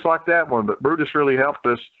always liked that one, but Brutus really helped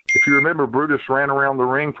us. If you remember, Brutus ran around the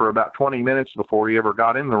ring for about 20 minutes before he ever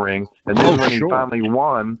got in the ring, and then when he finally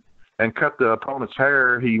won and cut the opponent's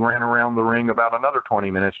hair, he ran around the ring about another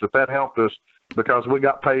 20 minutes, but that helped us because we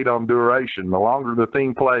got paid on duration. The longer the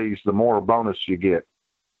theme plays, the more bonus you get.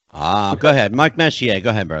 Go ahead. Mike Messier,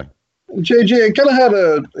 go ahead, bro. JJ, I kind of had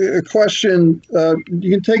a question.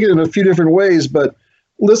 You can take it in a few different ways, but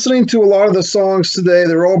listening to a lot of the songs today,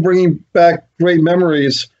 they're all bringing back great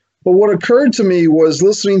memories. But what occurred to me was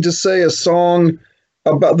listening to, say, a song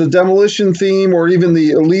about the Demolition theme or even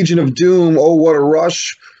the Legion of Doom, Oh, What a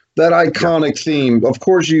Rush, that iconic theme. Of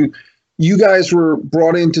course, you guys were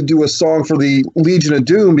brought in to do a song for the Legion of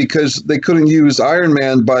Doom because they couldn't use Iron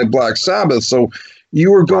Man by Black Sabbath. So you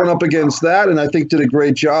were going up against that, and I think did a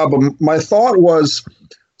great job. My thought was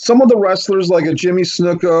some of the wrestlers like a Jimmy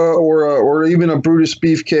Snuka or even a Brutus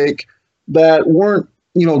Beefcake that weren't,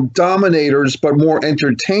 dominators, but more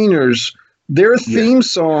entertainers, their theme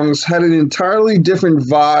songs had an entirely different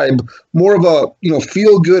vibe, more of a,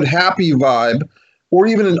 feel-good, happy vibe, or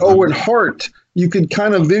even an Owen Hart. You could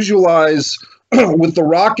kind of visualize with the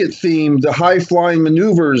Rocket theme, the high-flying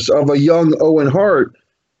maneuvers of a young Owen Hart,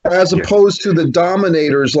 as opposed to the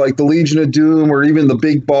dominators like the Legion of Doom or even the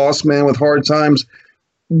Big Boss Man with Hard Times.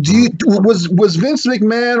 Was Vince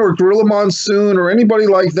McMahon or Gorilla Monsoon or anybody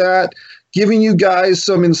like that giving you guys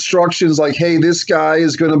some instructions like, hey, this guy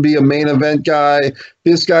is going to be a main event guy,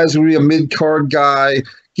 this guy's going to be a mid-card guy,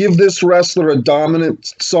 give this wrestler a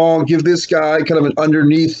dominant song, give this guy kind of an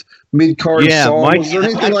underneath mid-card song? Mike, was there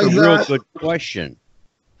anything that's like a that? real good question.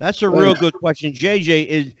 That's a real good question.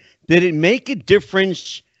 JJ, did it make a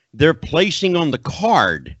difference their placing on the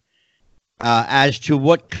card? as to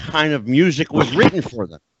what kind of music was written for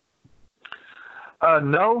them?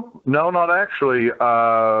 No, not actually.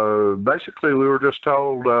 Basically, we were just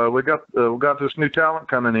told we got this new talent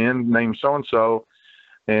coming in named so and so,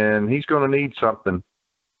 and he's going to need something.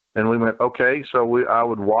 And we went, okay. So I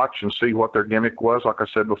would watch and see what their gimmick was, like I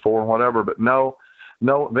said before, and whatever. But no,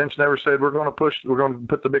 Vince never said we're going to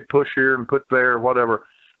put the big push here and put there, whatever.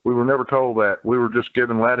 We were never told that. We were just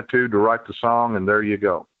given latitude to write the song, and there you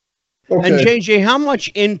go. Okay. And JJ, how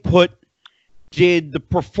much input did the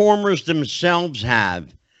performers themselves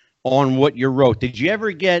have on what you wrote? Did you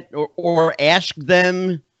ever get or ask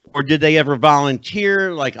them, or did they ever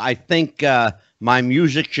volunteer? Like, I think my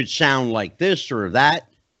music should sound like this or that.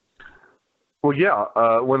 Well, yeah.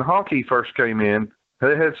 When Honky first came in,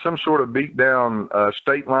 they had some sort of beat down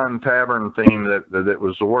State Line Tavern theme that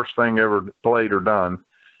was the worst thing ever played or done,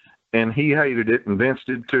 and he hated it, and Vince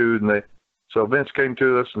did too. And so Vince came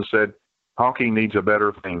to us and said, "Honky needs a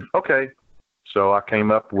better theme." Okay. So I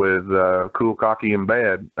came up with Cool, Cocky, and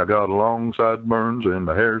Bad. I got long sideburns and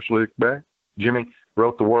my hair slicked back. Jimmy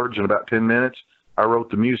wrote the words in about 10 minutes. I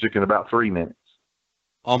wrote the music in about 3 minutes.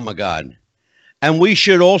 Oh, my God. And we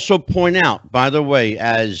should also point out, by the way,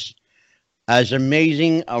 as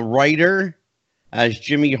amazing a writer as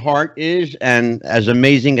Jimmy Hart is, and as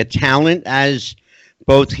amazing a talent as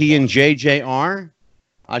both he and JJ are,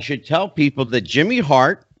 I should tell people that Jimmy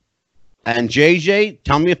Hart and JJ,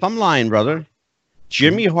 tell me if I'm lying, brother,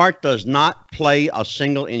 Jimmy Hart does not play a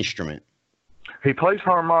single instrument. He plays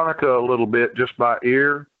harmonica a little bit just by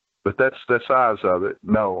ear, but that's the size of it.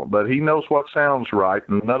 No, but he knows what sounds right.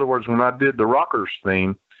 In other words, when I did the Rockers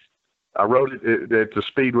theme, I wrote it at the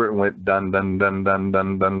speed where it went dun dun dun dun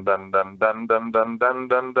dun dun dun dun dun dun dun dun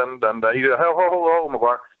dun dun dun dun. He said, "Ho,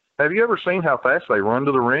 Maguire. Have you ever seen how fast they run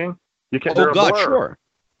to the ring? You can't. Oh God, sure.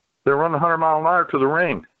 They're running 100 mile an hour to the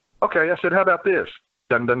ring. Okay, I said, how about this?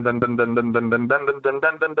 Dun dun dun dun dun dun dun dun dun dun dun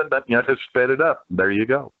dun dun dun dun. You know, just sped it up. There you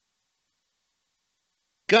go.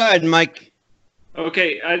 Go ahead, Mike.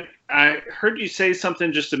 Okay, I heard you say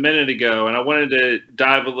something just a minute ago, and I wanted to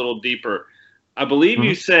dive a little deeper. I believe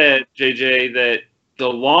you said, JJ, that the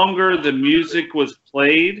longer the music was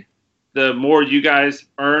played, the more you guys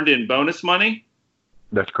earned in bonus money?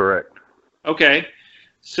 That's correct. Okay.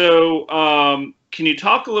 So can you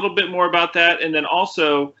talk a little bit more about that? And then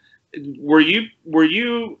also, was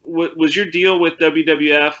your deal with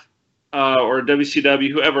WWF or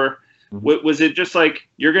WCW, whoever, was it just like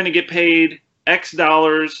you're going to get paid X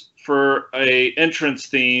dollars for a entrance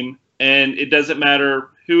theme, and it doesn't matter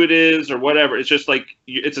who it is or whatever? It's just like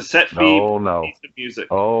it's a set fee for piece of music.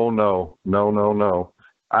 Oh, no.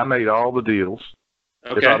 I made all the deals.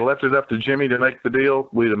 Okay. If I'd left it up to Jimmy to make the deal,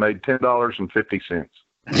 we'd have made $10.50.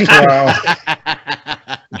 Wow.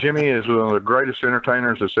 Jimmy is one of the greatest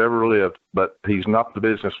entertainers that's ever lived, but he's not the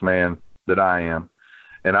businessman that I am.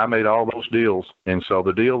 And I made all those deals. And so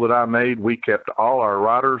the deal that I made, we kept all our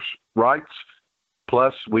writers' rights,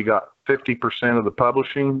 plus we got 50% of the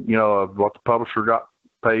publishing, you know, of what the publisher got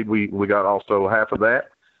paid. We got also half of that.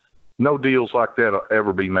 No deals like that will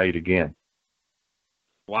ever be made again.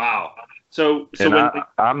 Wow. So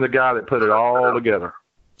I'm the guy that put it all together.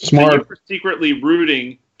 Smart. So you were secretly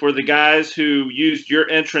rooting for the guys who used your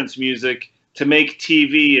entrance music to make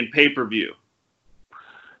TV and pay-per-view.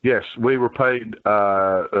 Yes, we were paid.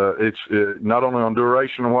 It's not only on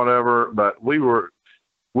duration or whatever, but we were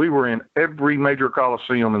in every major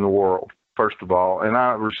coliseum in the world. First of all, and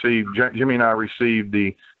Jimmy and I received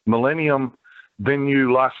the Millennium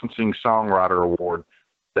Venue Licensing Songwriter Award.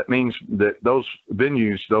 That means that those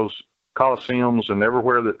venues, those coliseums, and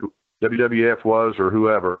everywhere that WWF was or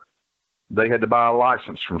whoever, they had to buy a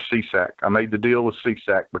license from CSAC. I made the deal with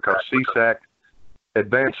CSAC because CSAC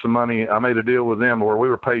advanced the money. I made a deal with them where we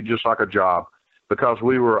were paid just like a job because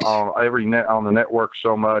we were on the network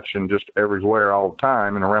so much and just everywhere all the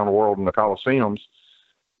time and around the world in the coliseums.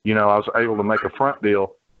 You know, I was able to make a front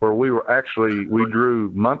deal where we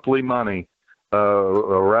drew monthly money, a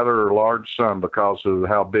rather large sum because of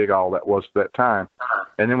how big all that was at that time.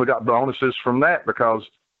 And then we got bonuses from that because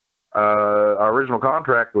our original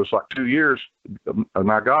contract was like 2 years.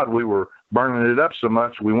 My God, we were burning it up so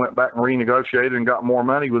much. We went back and renegotiated and got more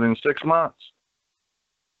money within 6 months.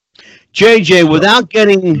 JJ, without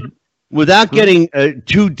getting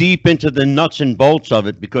too deep into the nuts and bolts of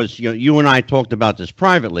it, because you and I talked about this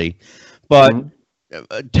privately, but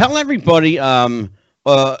tell everybody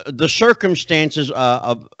the circumstances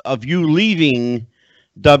of you leaving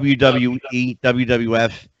WWE,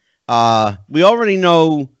 WWF. We already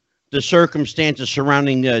know the circumstances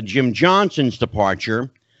surrounding Jim Johnson's departure.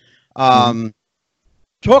 Talk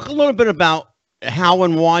a little bit about how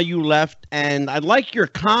and why you left, and I'd like your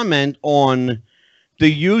comment on the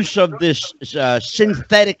use of this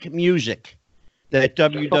synthetic music that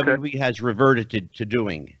WWE has reverted to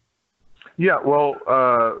doing. Yeah, well,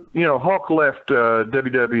 Hulk left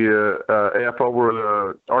WWF over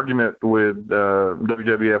the argument with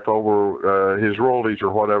WWF over his royalties or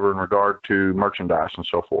whatever in regard to merchandise and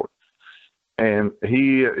so forth. And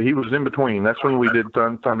he was in between. That's when we did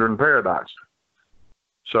Thunder in Paradise.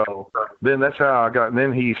 So then that's how I got. And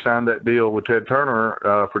then he signed that deal with Ted Turner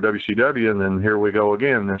for WCW, and then here we go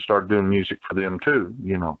again. And started doing music for them too,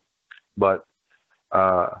 But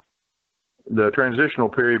the transitional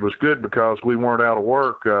period was good because we weren't out of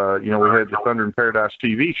work. We had the Thunder in Paradise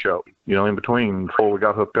TV show, in between before we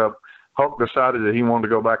got hooked up. Hulk decided that he wanted to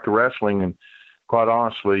go back to wrestling, and quite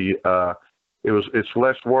honestly, it's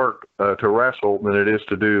less work to wrestle than it is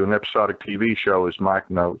to do an episodic TV show, as Mike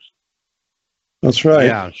knows. That's right.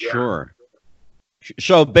 Yeah, sure.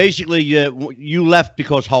 So basically, you left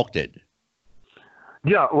because Hulk did.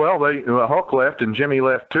 Yeah, well, Hulk left and Jimmy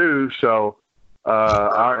left too. So,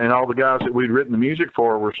 and all the guys that we'd written the music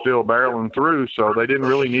for were still barreling through. So they didn't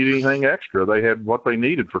really need anything extra. They had what they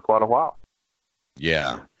needed for quite a while.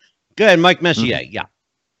 Yeah. Good, Mike Messier. Mm-hmm. Yeah.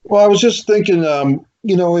 Well, I was just thinking,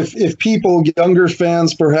 if people, younger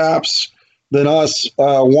fans perhaps than us,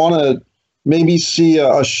 want to maybe see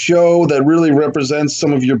a show that really represents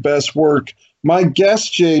some of your best work, my guess,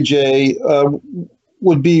 JJ,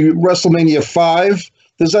 would be WrestleMania 5.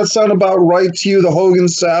 Does that sound about right to you? The Hogan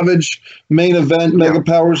Savage main event, Mega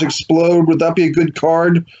Powers Explode. Would that be a good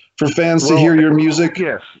card for fans to hear your music?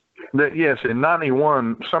 Yes. Yes. In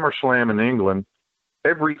 91, SummerSlam in England,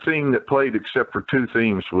 every theme that played except for two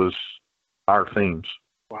themes was our themes.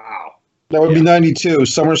 Wow. That would be 92,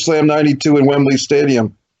 SummerSlam 92 in Wembley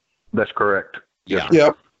Stadium. That's correct. Yeah.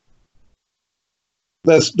 Yep.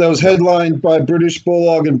 That was headlined by British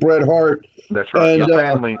Bulldog and Bret Hart. That's right.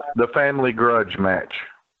 And, the family grudge match.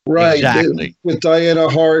 Right. Exactly. With Diana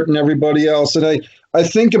Hart and everybody else. And I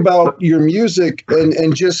think about your music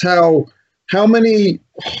and just how many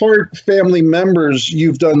Hart family members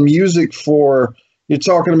you've done music for. You're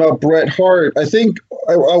talking about Bret Hart. I think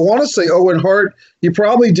I want to say Owen Hart. You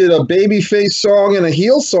probably did a babyface song and a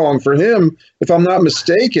heel song for him, if I'm not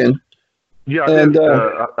mistaken. Yeah,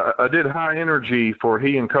 I did High Energy for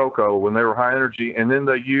he and Coco when they were High Energy, and then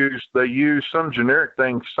they used some generic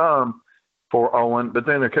thing for Owen, but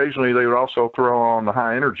then occasionally they would also throw on the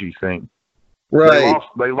High Energy thing. Right.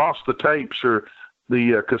 They lost the tapes or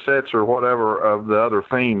the cassettes or whatever of the other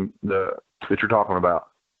theme that you're talking about.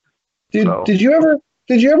 Did you ever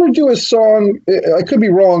do a song? I could be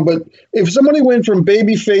wrong, but if somebody went from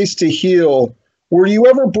babyface to heel, were you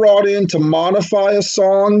ever brought in to modify a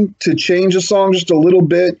song, to change a song just a little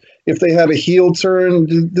bit if they had a heel turn?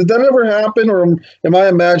 Did that ever happen, or am I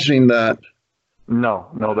imagining that? No,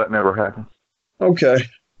 that never happened. Okay.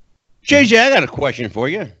 JJ, I got a question for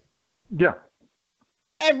you. Yeah.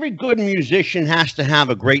 Every good musician has to have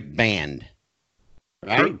a great band,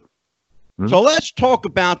 right? Sure. Mm-hmm. So let's talk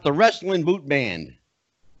about the Wrestling Boot Band.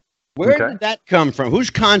 Where did that come from? Whose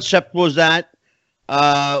concept was that?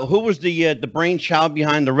 Who was the brainchild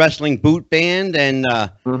behind the Wrestling Boot Band, and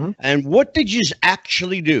what did you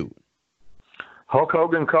actually do? Hulk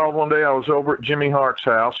Hogan called one day. I was over at Jimmy Hart's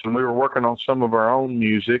house, and we were working on some of our own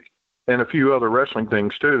music and a few other wrestling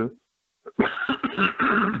things too.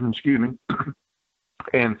 Excuse me.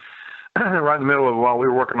 And right in the middle of while we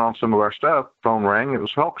were working on some of our stuff, phone rang. It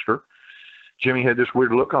was Hulkster. Jimmy had this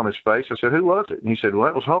weird look on his face. I said, "Who was it?" And he said, "Well,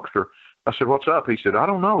 that was Hulkster." I said, "What's up?" He said, "I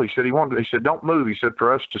don't know." He said, he said, "Don't move." He said,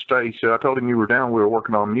 "For us to stay." He said, "I told him you were down. We were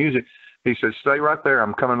working on music." He said, "Stay right there.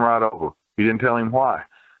 I'm coming right over." He didn't tell him why.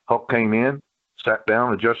 Hulk came in, sat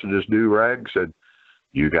down, adjusted his do-rag, said,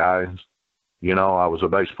 "You guys, I was a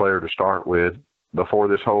bass player to start with. Before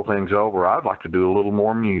this whole thing's over, I'd like to do a little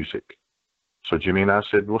more music." So Jimmy and I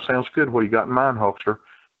said, "Well, sounds good. What do you got in mind, Hulkster?"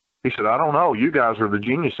 He said, "I don't know. You guys are the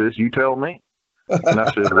geniuses. You tell me." And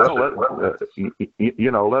I said, "Well, let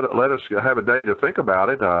us have a day to think about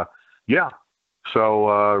it." Yeah.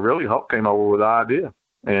 So really, Hulk came over with the idea,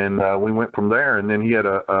 and we went from there. And then he had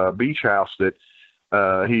a beach house that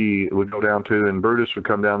he would go down to, and Brutus would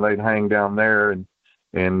come down. They'd hang down there and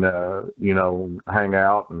hang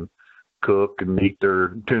out and cook and eat their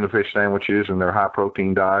tuna fish sandwiches and their high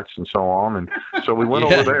protein diets and so on. And so we went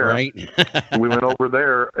over there. Right. We went over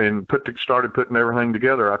there and started putting everything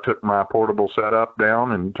together. I took my portable setup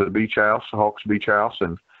down and to the beach house, Hulk's beach house,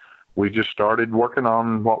 and we just started working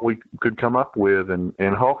on what we could come up with. And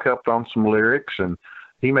Hulk helped on some lyrics, and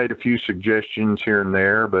he made a few suggestions here and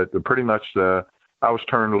there, but pretty much the I was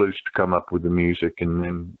turned loose to come up with the music, and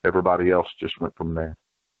then everybody else just went from there.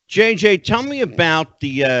 JJ, tell me about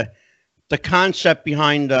the concept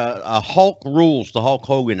behind Hulk Rules, the Hulk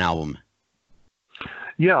Hogan album.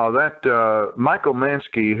 Yeah, that Michael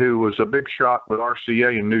Mansky, who was a big shot with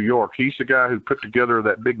RCA in New York, he's the guy who put together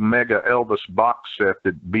that big mega Elvis box set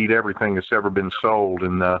that beat everything that's ever been sold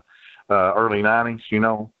in the early 90s, you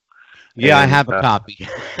know? Yeah, and, I have a copy.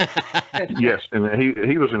 Yes, and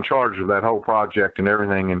he was in charge of that whole project and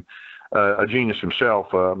everything, and a genius himself,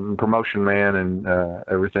 promotion man and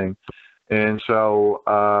everything. And so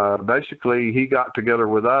basically he got together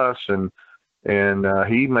with us, and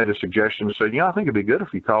he made a suggestion and said, I think it'd be good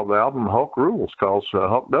if you called the album Hulk Rules, because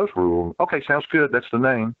Hulk does rule. Okay, sounds good. That's the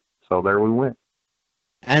name. So there we went.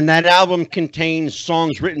 And that album contains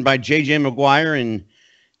songs written by J.J. Maguire and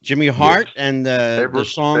Jimmy Hart, yes. And the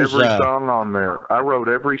songs. Every song on there. I wrote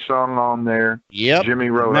every song on there. Yep. Jimmy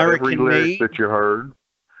wrote every lyric that you heard.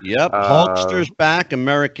 Yep. Hulkster's Back,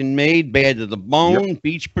 American Made, Bad to the Bone, yep.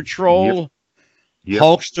 Beach Patrol, yep.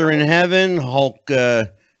 Hulkster in Heaven, Hulk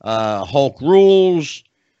Rules.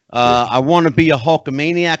 I Want to Be a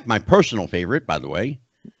Hulkamaniac, my personal favorite, by the way.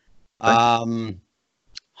 Hulkster's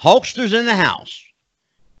in the House.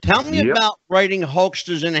 Tell me about writing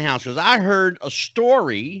Hulkster's in the House, because I heard a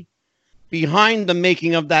story behind the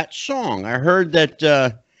making of that song. I heard that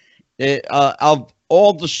of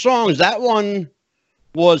all the songs, that one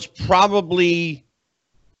was probably,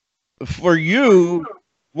 for you,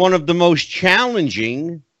 one of the most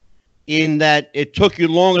challenging, in that it took you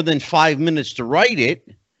longer than 5 minutes to write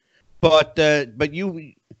it. But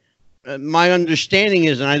you, my understanding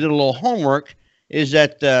is, and I did a little homework, is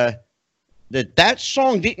that that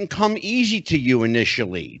song didn't come easy to you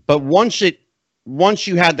initially, but once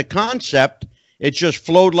you had the concept, it just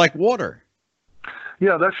flowed like water.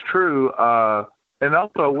 Yeah, that's true. And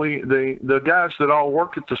also the guys that all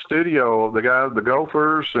worked at the studio, the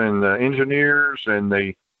gophers and the engineers and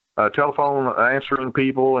the telephone answering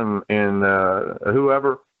people and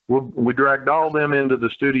whoever, we dragged all them into the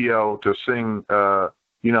studio to sing,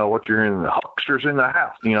 what you're in, the Hulkster's in the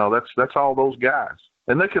House. That's all those guys.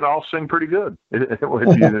 And they could all sing pretty good if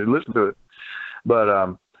you listen to it.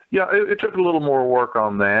 But, it took a little more work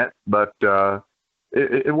on that, but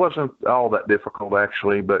it wasn't all that difficult,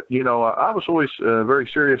 actually. But, I was always very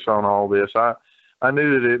serious on all this. I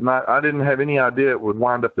knew that I didn't have any idea it would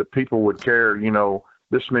wind up that people would care,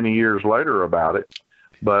 this many years later about it.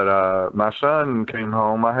 But my son came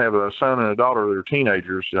home. I have a son and a daughter. They're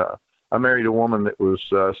teenagers. I married a woman that was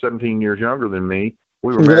 17 years younger than me.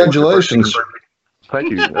 We were Congratulations.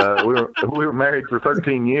 Thank you. We were married for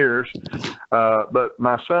 13 years. But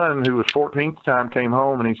my son, who was 14 at the time, came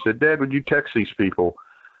home and he said, "Dad, would you text these people,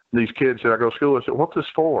 these kids that I go to school with?" I said, "What's this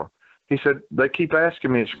for?" He said, "They keep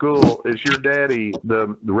asking me at school, is your daddy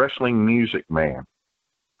the wrestling music man?"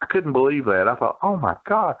 I couldn't believe that. I thought, oh my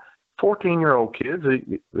God, 14-year-old kids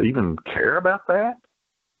even care about that?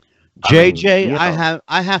 JJ,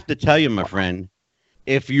 I have to tell you, my friend,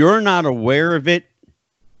 if you're not aware of it,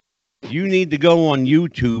 you need to go on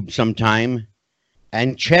YouTube sometime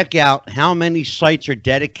and check out how many sites are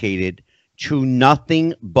dedicated to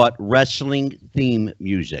nothing but wrestling theme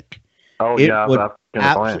music. Oh,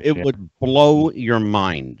 it would blow your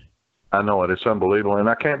mind. I know it. It's unbelievable. And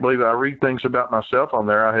I can't believe it. I read things about myself on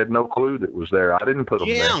there. I had no clue that was there. I didn't put them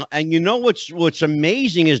there. Yeah, and you know what's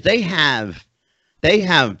amazing is they have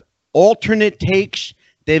alternate takes.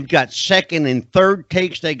 They've got second and third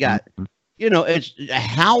takes. They got, it's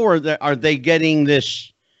how are they getting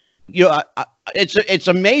this? It's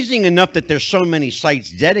amazing enough that there's so many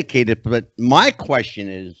sites dedicated. But my question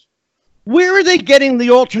is, where are they getting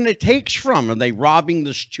the alternate takes from? Are they robbing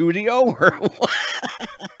the studio or what?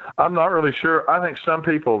 I'm not really sure. I think some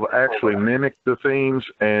people have actually mimicked the themes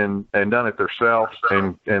and done it themselves,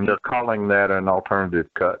 and they're calling that an alternative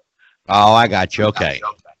cut. Oh, I got you. Okay.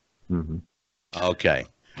 Mm-hmm. Okay.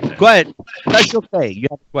 Go ahead. Special K, you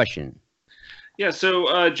have a question. Yeah, so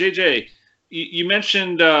JJ, you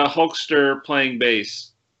mentioned Hulkster playing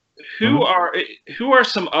bass. Who are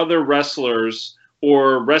some other wrestlers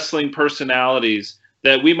or wrestling personalities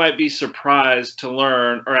that we might be surprised to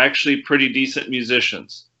learn are actually pretty decent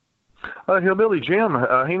musicians? Hillbilly Jim,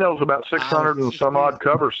 he knows about 600 and some odd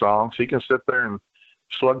cover songs. He can sit there and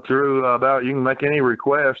slug through you can make any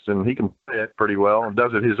request, and he can play it pretty well and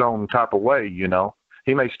does it his own type of way,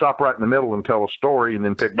 He may stop right in the middle and tell a story and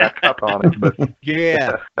then pick back up on it. But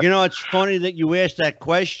yeah. It's funny that you asked that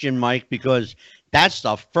question, Mike, because that's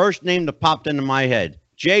the first name that popped into my head.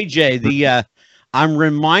 JJ, I'm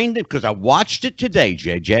reminded, because I watched it today,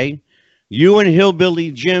 JJ, you and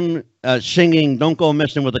Hillbilly Jim singing Don't Go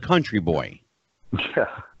Messing with a Country Boy. Yeah,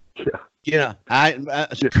 yeah. You know,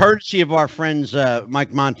 courtesy of our friends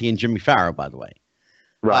Mike Monty and Jimmy Farrow, by the way.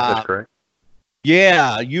 Right, that's correct.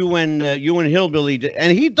 Yeah, you and Hillbilly,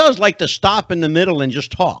 and he does like to stop in the middle and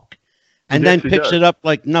just talk, and Yes, then picks it up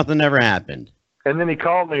like nothing ever happened. And then he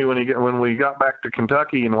called me when we got back to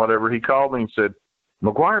Kentucky and whatever. He called me and said,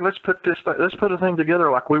 "Maguire, let's put a thing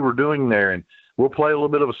together like we were doing there, and we'll play a little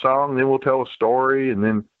bit of a song, and then we'll tell a story, and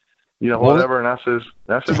then whatever." And I said,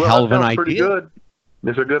 well, that sounds pretty good.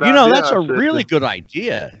 It's a good idea. That's a really good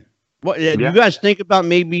idea. What you guys think about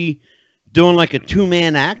maybe doing like a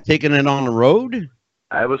 2-man act, taking it on the road?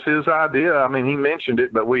 That was his idea. I mean, he mentioned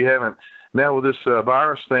it, but we haven't. Now with this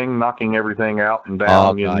virus thing knocking everything out and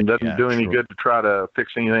down, it doesn't do any good to try to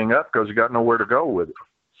fix anything up because you got nowhere to go with it.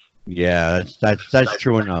 Yeah, that's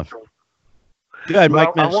true enough. Go ahead, Mike.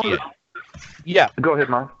 Yeah, go ahead,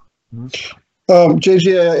 Mike.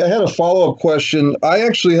 JJ, I had a follow-up question. I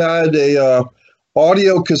actually had a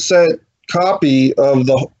audio cassette copy of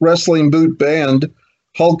the Wrestling Boot Band,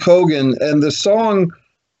 Hulk Hogan, and the song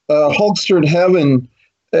Hulkster in Heaven.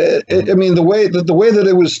 I mean, the way that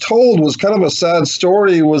it was told was kind of a sad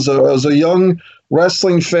story. It was a young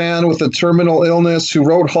wrestling fan with a terminal illness who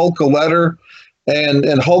wrote Hulk a letter, and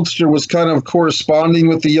Hulkster was kind of corresponding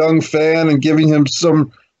with the young fan and giving him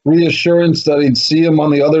some reassurance that he'd see him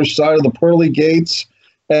on the other side of the pearly gates.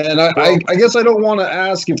 And I guess I don't want to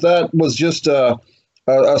ask if that was just a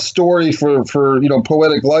story for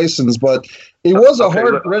poetic license, but it was a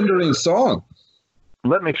heart-rendering song.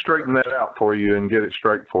 Let me straighten that out for you and get it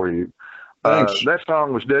straight for you. Thanks. That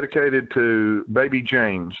song was dedicated to Baby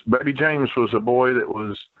James. Baby James was a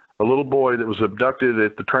little boy that was abducted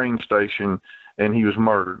at the train station, and he was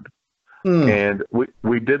murdered. And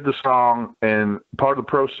we did the song, and part of the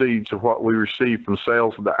proceeds of what we received from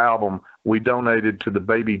sales of the album, we donated to the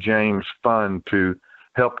Baby James Fund to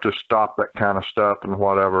help to stop that kind of stuff and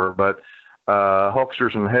whatever. But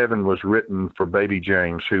Hulksters in Heaven was written for Baby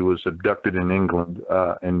James, who was abducted in England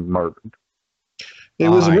and murdered. It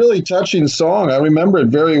was a really touching song. I remember it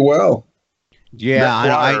very well. Yeah,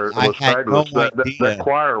 I had no idea. That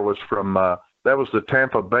choir was from that was the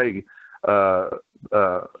Tampa Bay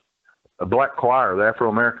a black choir, the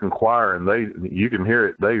Afro-American choir, and you can hear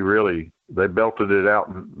it. They belted it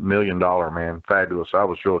out. $1 Million Man, fabulous. I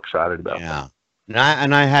was real excited about that.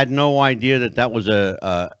 And I had no idea that was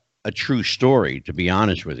a true story, to be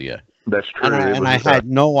honest with you. That's true. And I had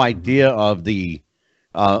no idea of the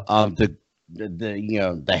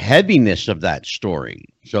heaviness of that story.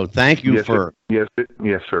 So thank you for. Yes,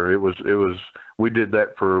 sir. It was. We did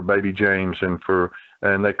that for Baby James, and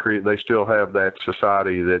they still have that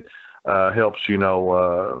society that helps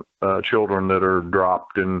children that are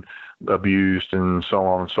dropped and abused and so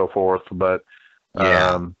on and so forth. But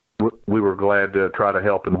we were glad to try to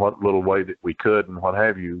help in what little way that we could and what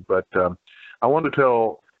have you. But I wanted to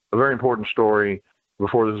tell a very important story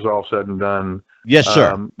before this is all said and done. Yes,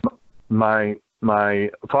 sir. My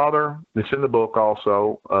father, it's in the book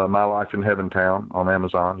also, My Life in Heaventown on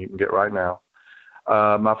Amazon. You can get right now.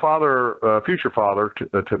 My father, future father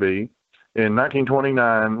to be, in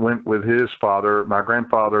 1929 went with his father, my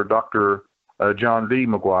grandfather, Dr. John D.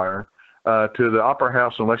 Maguire, to the Opera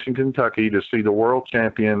House in Lexington, Kentucky to see the world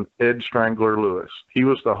champion Ed Strangler Lewis. He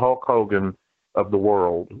was the Hulk Hogan of the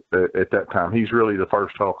world at that time. He's really the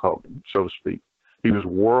first Hulk Hogan, so to speak. He was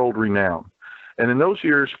world renowned. And in those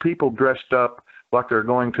years, people dressed up like they're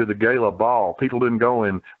going to the gala ball. People didn't go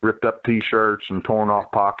in ripped up T-shirts and torn off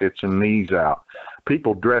pockets and knees out.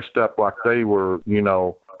 People dressed up like they were,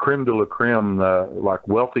 creme de la creme, like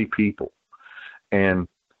wealthy people. And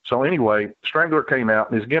so anyway, Strangler came out,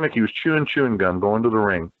 and his gimmick, he was chewing gum going to the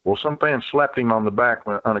ring. Well, some fan slapped him on the back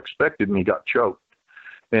unexpected, and he got choked.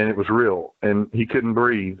 And it was real. And he couldn't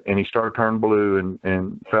breathe, and he started turning blue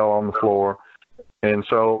and fell on the floor. And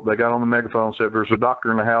so they got on the megaphone and said, there's a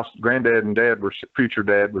doctor in the house. Granddad and future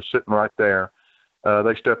dad was sitting right there.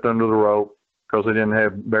 They stepped under the rope because they didn't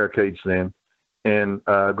have barricades then. And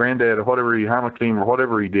Granddad, whatever he Heimlich or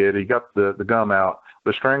whatever he did, he got the gum out.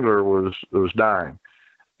 The Strangler was dying.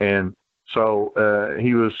 And so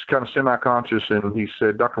he was kind of semi-conscious, and he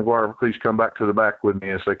said, Dr. Maguire, please come back to the back with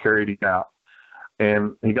me, as they carried him out.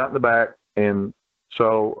 And he got in the back, and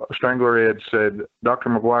so Strangler Ed said, Dr.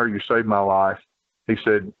 Maguire, you saved my life. He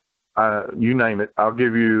said, you name it, I'll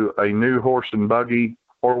give you a new horse and buggy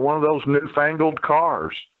or one of those newfangled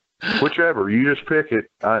cars, whichever. You just pick it,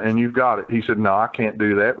 and you've got it. He said, no, I can't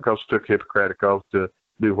do that because it took Hippocratic oath to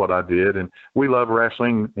do what I did. And we love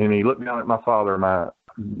wrestling. And he looked down at my father, my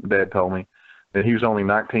dad told me, and he was only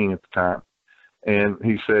 19 at the time. And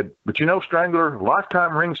he said, but Strangler,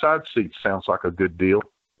 lifetime ringside seats sounds like a good deal.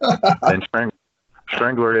 And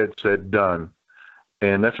Strangler Ed said done.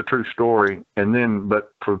 And that's a true story. And then,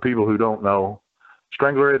 but for people who don't know,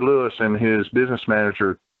 Strangler Ed Lewis and his business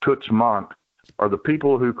manager, Toots Monk, are the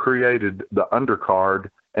people who created the undercard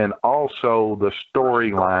and also the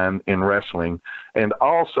storyline in wrestling, and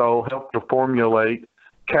also helped to formulate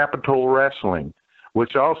Capital Wrestling,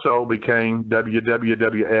 which also became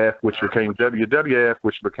WWF, which became WWF,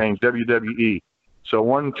 which became WWE. So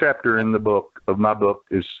one chapter in the book of my book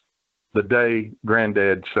is The Day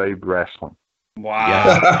Granddad Saved Wrestling. Wow.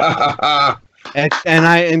 Yeah. and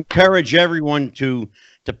I encourage everyone to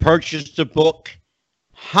purchase the book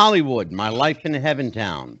Hollywood, My Life in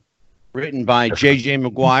Heaventown, written by J.J.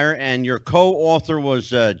 Maguire, and your co-author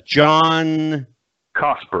was John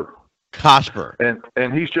Cosper.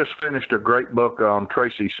 And he's just finished a great book on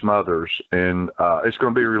Tracy Smothers, and it's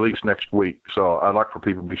going to be released next week. So I'd like for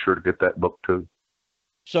people to be sure to get that book too.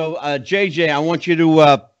 So, JJ, I want you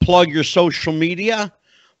to plug your social media.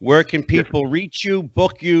 Where can people reach you,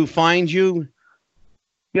 book you, find you?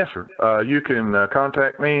 Yes, sir. You can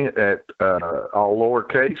contact me at all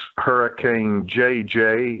lowercase Hurricane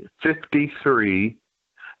JJ53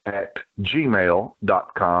 at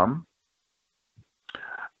gmail.com.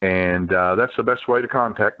 And that's the best way to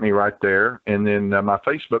contact me right there. And then my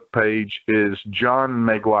Facebook page is John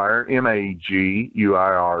Maguire,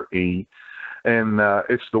 Maguire. And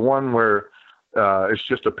it's the one where it's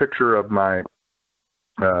just a picture of my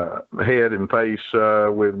head and face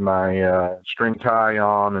with my string tie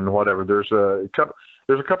on and whatever. There's a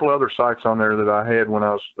couple other sites on there that I had when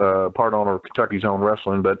I was part owner of Kentucky's Own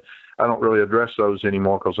Wrestling, but I don't really address those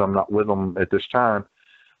anymore because I'm not with them at this time.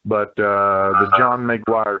 But the John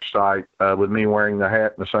Maguire site with me wearing the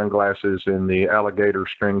hat and the sunglasses and the alligator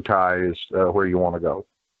string tie is where you want to go.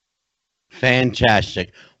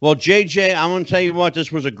 Fantastic. Well, JJ, I want to tell you what,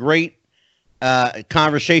 this was a great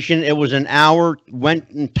conversation. It was an hour, went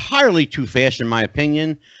entirely too fast in my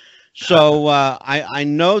opinion. So I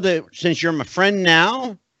know that since you're my friend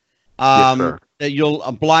now, yes, that you'll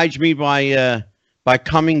oblige me by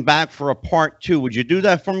coming back for a part 2. Would you do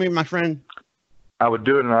that for me, my friend? I would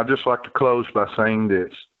do it, and I'd just like to close by saying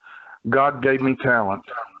this. God gave me talent,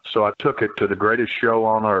 so I took it to the greatest show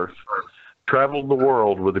on earth, traveled the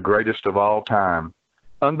world with the greatest of all time,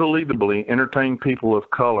 unbelievably entertained people of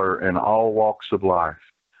color in all walks of life.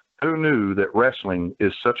 Who knew that wrestling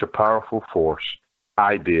is such a powerful force?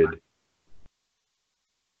 I did.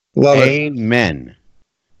 Love it. Amen.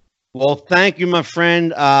 Well, thank you, my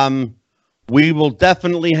friend. We will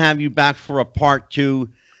definitely have you back for a part 2.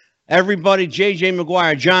 Everybody, J.J.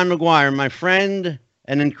 Maguire, John Maguire, my friend,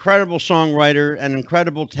 an incredible songwriter, an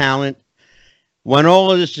incredible talent. When all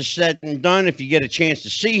of this is said and done, if you get a chance to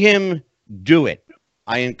see him, do it.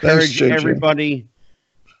 I encourage everybody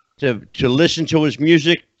to listen to his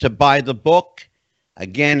music, to buy the book.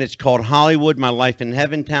 Again, it's called Hollywood, My Life in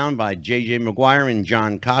Heaventown by J.J. Maguire and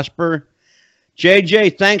John Cosper.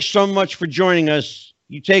 JJ, thanks so much for joining us.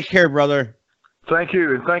 You take care, brother. Thank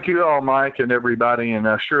you. And thank you all, Mike and everybody. And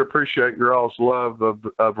I sure appreciate your all's love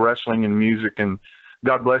of wrestling and music. And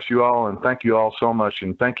God bless you all. And thank you all so much.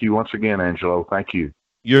 And thank you once again, Angelo. Thank you.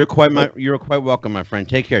 You're quite welcome, my friend.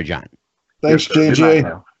 Take care, John. Thanks, yes,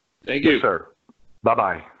 JJ. Thank you. Yes, sir.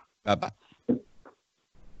 Bye-bye. Bye-bye.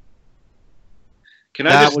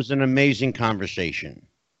 That was an amazing conversation.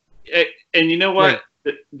 And you know what?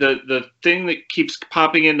 The thing that keeps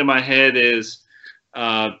popping into my head is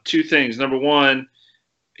two things. Number one,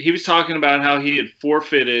 he was talking about how he had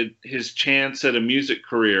forfeited his chance at a music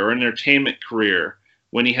career or entertainment career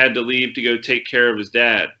when he had to leave to go take care of his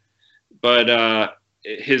dad. But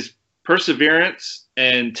his perseverance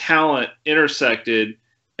and talent intersected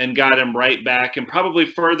and got him right back, and probably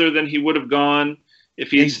further than he would have gone if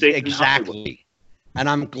he had stayed in Hollywood. And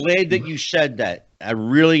I'm glad that you said that. I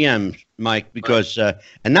really am, Mike, because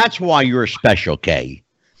and that's why you're special, Kay.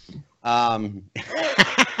 By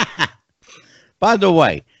the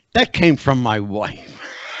way, that came from my wife.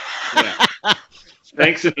 Yeah.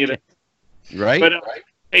 Thanks, Anita. Right? But,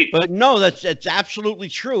 but no, it's absolutely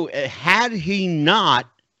true. Had he not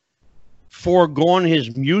foregone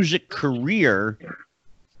his music career,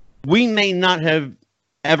 we may not have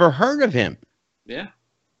ever heard of him. Yeah.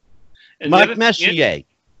 And Mike Messier.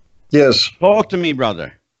 Yes. Talk to me,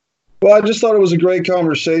 brother. Well, I just thought it was a great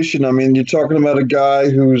conversation. I mean, you're talking about a guy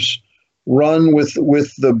who's run with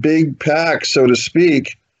the big pack, so to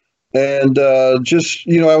speak. And just,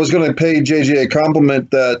 I was going to pay JJ a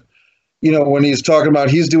compliment that, when he's talking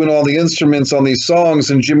about he's doing all the instruments on these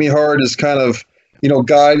songs and Jimmy Hart is kind of,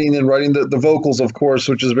 guiding and writing the vocals, of course,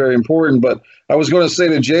 which is very important. But I was going to say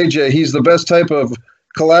to JJ, he's the best type of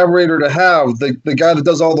collaborator to have, the guy that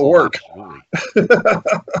does all the work. Absolutely.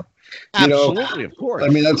 Absolutely, of course. I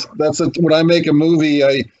mean, when I make a movie,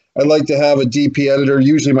 I like to have a DP editor,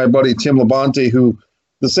 usually my buddy Tim Labonte, who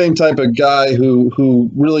the same type of guy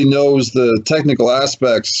who really knows the technical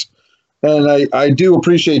aspects. And I do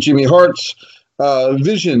appreciate Jimmy Hart's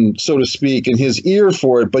vision, so to speak, and his ear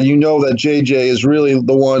for it. But you know that JJ is really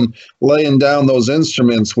the one laying down those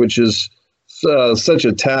instruments, which is such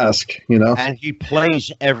a task, And he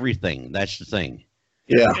plays everything. That's the thing.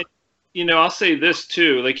 Yeah. I'll say this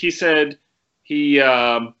too. Like he said,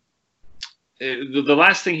 the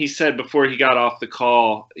last thing he said before he got off the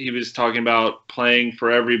call, he was talking about playing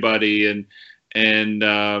for everybody, and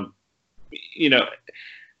I'll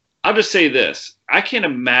just say this: I can't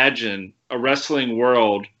imagine a wrestling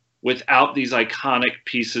world without these iconic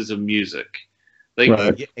pieces of music. Like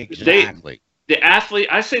right. Exactly. The athlete,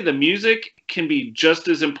 I say the music can be just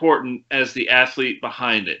as important as the athlete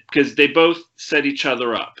behind it, because they both set each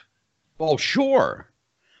other up. Well, sure.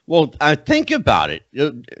 Well, I think about it.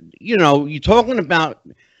 You're talking about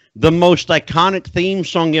the most iconic theme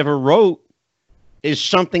song you ever wrote is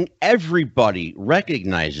something everybody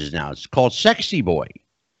recognizes now. It's called Sexy Boy,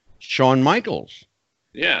 Shawn Michaels.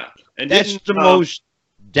 Yeah. And that's the most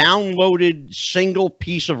downloaded single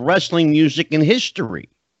piece of wrestling music in history.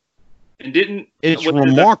 And it's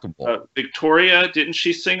remarkable. Victoria, didn't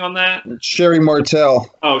she sing on that? Sherry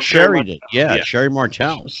Martel. Oh, Sherry did. Yeah, Sherry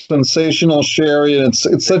Martel. Sensational Sherry. And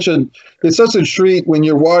it's such a treat when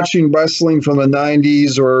you're watching wrestling from the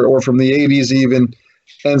 90s or from the 80s even.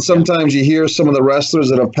 And sometimes you hear some of the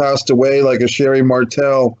wrestlers that have passed away, like a Sherry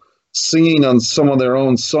Martel, singing on some of their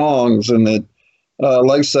own songs, and it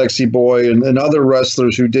like Sexy Boy and other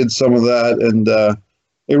wrestlers who did some of that. And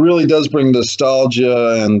it really does bring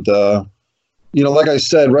nostalgia. And, like I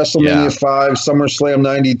said, WrestleMania 5, SummerSlam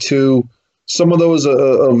 92, some of those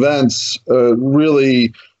events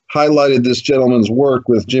really highlighted this gentleman's work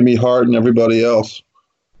with Jimmy Hart and everybody else.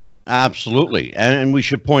 Absolutely. And we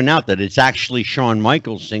should point out that it's actually Shawn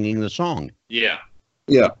Michaels singing the song. Yeah.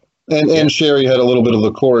 Yeah. And Sherry had a little bit of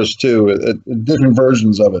the chorus, too, at different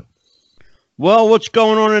versions of it. Well, what's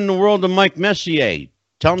going on in the world of Mike Messier?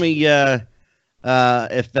 Tell me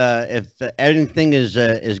if anything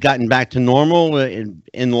is gotten back to normal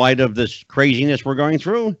in light of this craziness we're going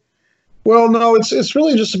through. Well, no, it's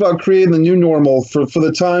really just about creating the new normal for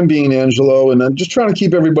the time being, Angelo, and just trying to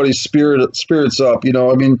keep everybody's spirits up.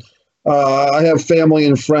 I have family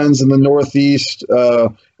and friends in the Northeast,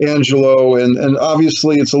 Angelo, and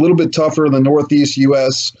obviously it's a little bit tougher in the Northeast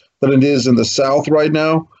U.S. than it is in the South right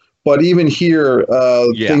now. But even here,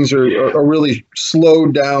 things are really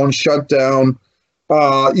slowed down, shut down.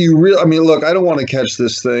 Look, I don't want to catch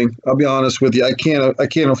this thing. I'll be honest with you. I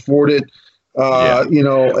can't afford it.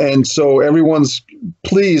 And so everyone's,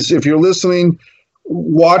 please, if you're listening,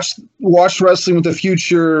 watch Wrestling with the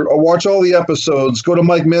Future, watch all the episodes, go to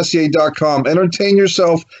MikeMessier.com, entertain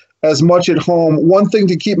yourself as much at home. One thing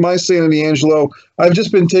to keep my sanity, Angelo, I've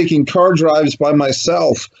just been taking car drives by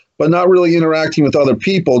myself, but not really interacting with other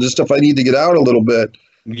people, just if I need to get out a little bit.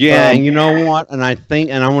 Yeah, and you know what? And I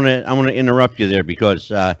want to interrupt you there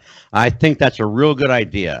because I think that's a real good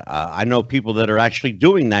idea. I know people that are actually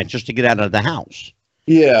doing that just to get out of the house.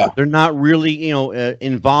 Yeah, they're not really,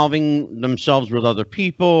 involving themselves with other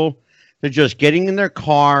people. They're just getting in their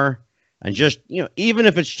car and just, even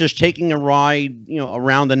if it's just taking a ride,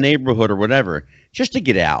 around the neighborhood or whatever, just to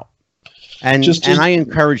get out. And I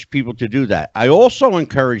encourage people to do that. I also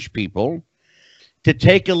encourage people to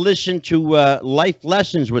take a listen to Life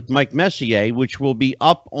Lessons with Mike Messier, which will be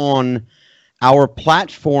up on our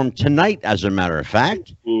platform tonight, as a matter of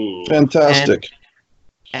fact. Ooh. Fantastic.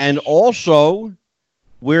 And also,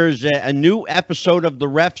 there's a new episode of the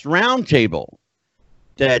Refs Roundtable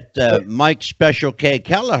that Mike Special K.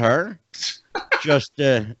 Kelleher just...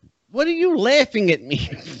 what are you laughing at me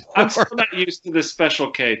for? I'm still not used to this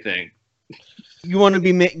Special K thing. You want to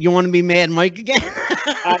be Mad Mike again?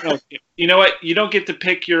 I don't know. You know what? You don't get to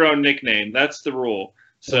pick your own nickname. That's the rule.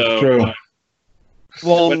 So, true.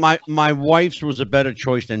 Well, my wife's was a better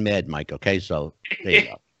choice than Mad Mike. Okay, so there you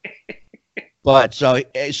go. But so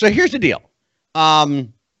here's the deal.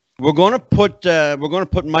 We're going to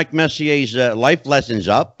put Mike Messier's Life Lessons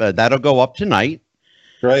up. That'll go up tonight.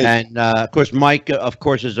 Right. And of course, Mike,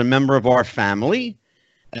 is a member of our family,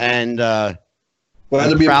 and glad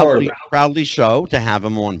to be a part of it. Proudly so to have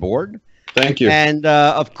him on board. Thank you. And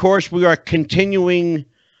of course, we are continuing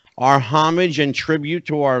our homage and tribute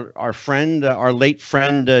to our friend, our late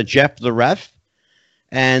friend Jeff the Ref,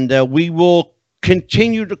 and we will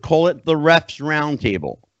continue to call it the Refs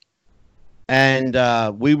Roundtable. And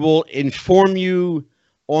we will inform you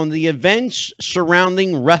on the events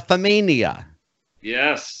surrounding WrestleMania.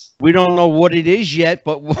 Yes. We don't know what it is yet,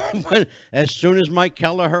 but as soon as Mike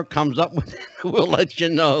Kelleher comes up with it, we'll let you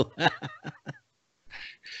know.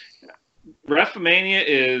 WrestleMania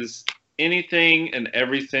is anything and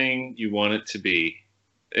everything you want it to be.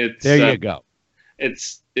 It's there you go.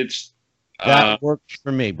 It's that works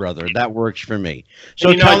for me, brother. That works for me.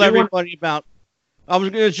 So tell everybody about. I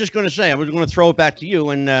was just going to say, I was going to throw it back to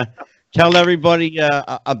you and tell everybody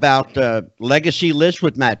about Legacy List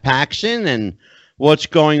with Matt Paxton and what's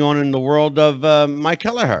going on in the world of Mike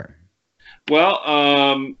Kelleher. Well,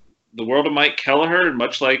 the world of Mike Kelleher,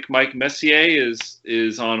 much like Mike Messier,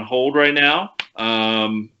 is on hold right now.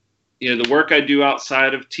 The work I do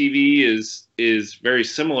outside of TV is very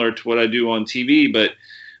similar to what I do on TV, but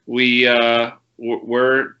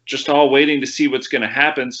we're just all waiting to see what's going to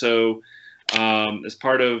happen. So as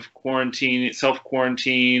part of quarantine,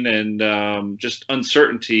 self-quarantine, and just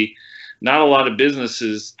uncertainty, not a lot of business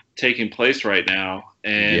is taking place right now.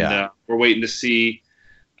 And we're waiting to see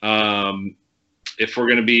if we're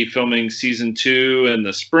going to be filming season 2 in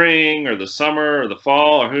the spring or the summer or the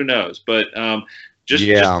fall or who knows. But just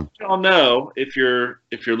so y'all know, if you're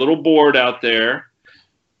a little bored out there,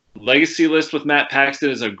 Legacy List with Matt Paxton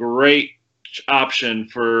is a great option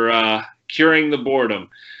for curing the boredom.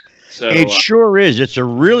 So it sure is. It's a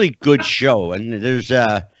really good show, and there's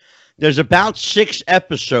about 6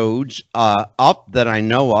 episodes up that I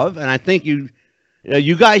know of, and I think you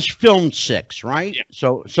guys filmed 6, right? Yeah.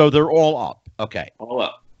 So they're all up. Okay. All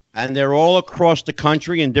up. And they're all across the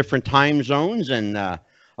country in different time zones, and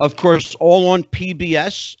of course, all on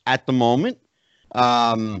PBS at the moment.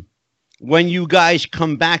 When you guys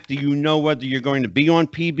come back, do you know whether you're going to be on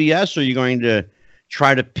PBS or you're going to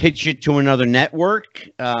try to pitch it to another network?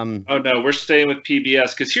 Oh no, we're staying with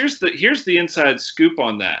PBS because here's the inside scoop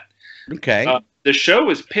on that. Okay. The show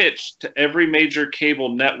was pitched to every major cable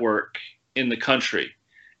network in the country,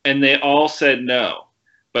 and they all said no.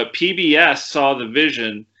 But PBS saw the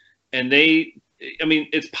vision, and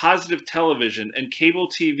it's positive television, and cable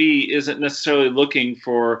TV isn't necessarily looking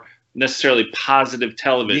for necessarily positive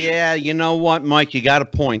television. Yeah, you know what, Mike? You got a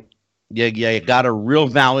point. You got a real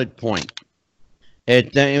valid point.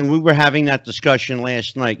 And we were having that discussion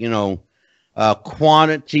last night,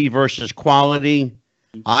 quantity versus quality.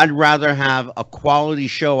 I'd rather have a quality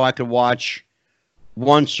show I could watch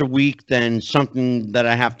once a week than something that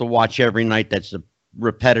I have to watch every night that's a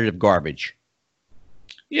repetitive garbage.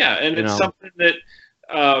 Yeah, and it's something that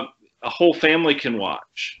a whole family can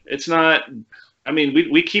watch. It's not,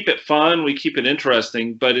 we keep it fun, we keep it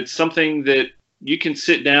interesting, but it's something that you can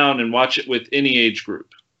sit down and watch it with any age group.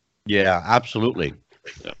 Yeah, absolutely.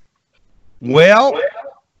 Yeah. Well,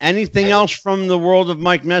 anything else from the world of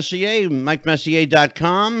Mike Messier,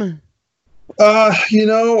 MikeMessier.com?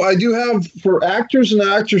 I do have, for actors and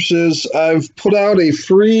actresses, I've put out a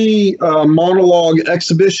free monologue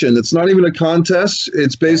exhibition. It's not even a contest.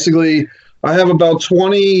 It's basically, I have about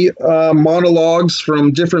 20 monologues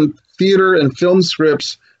from different theater and film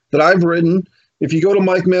scripts that I've written. If you go to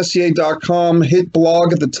MikeMessier.com, hit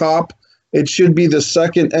blog at the top, it should be the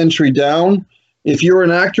second entry down. If you're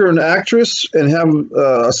an actor or an actress and have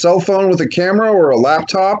a cell phone with a camera or a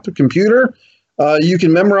laptop, a computer, you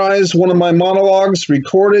can memorize one of my monologues,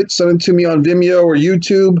 record it, send it to me on Vimeo or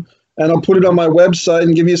YouTube, and I'll put it on my website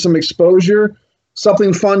and give you some exposure.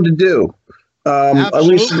 Something fun to do.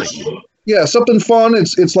 Absolutely. Something fun.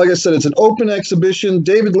 It's like I said, it's an open exhibition.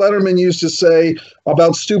 David Letterman used to say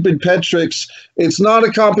about stupid pet tricks, it's not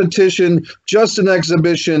a competition, just an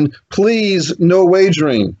exhibition. Please, no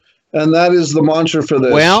wagering. And that is the mantra for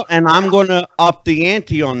this. Well, and I'm going to up the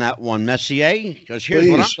ante on that one, Messier, because here's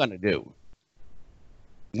what I'm going to do.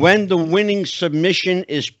 When the winning submission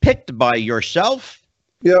is picked by yourself,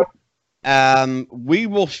 we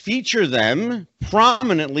will feature them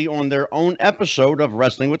prominently on their own episode of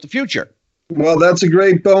Wrestling with the Future. Well, that's a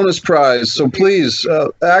great bonus prize. So please,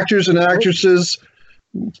 actors and actresses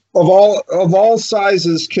of all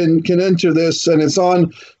sizes can enter this, and it's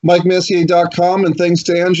on MikeMessier.com. And thanks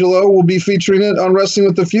to Angelo, we'll be featuring it on Wrestling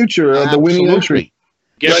with the Future, the winning entry.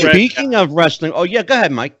 Speaking of wrestling, go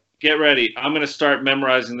ahead, Mike. Get ready. I'm going to start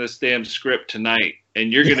memorizing this damn script tonight,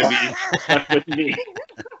 and you're going to be stuck with me.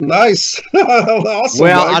 Nice. Awesome.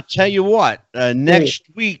 Well, Mike. I'll tell you what. Next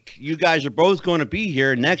week, you guys are both going to be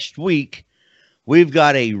here. Next week, we've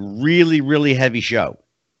got a really, really heavy show.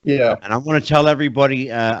 Yeah. And I want to tell everybody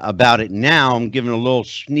about it now. I'm giving a little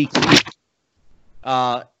sneak peek.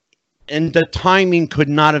 And the timing could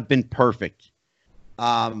not have been perfect.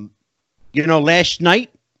 Last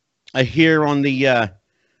night, here on the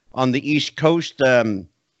East Coast,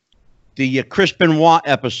 the Chris Benoit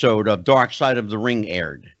episode of Dark Side of the Ring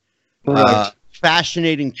aired. Right.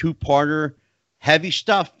 Fascinating two-parter, heavy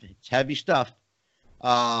stuff. It's heavy stuff.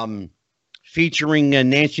 Featuring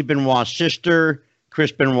Nancy Benoit's sister,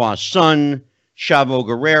 Chris Benoit's son, Chavo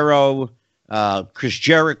Guerrero, Chris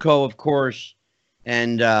Jericho, of course,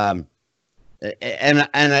 and a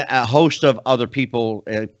host of other people,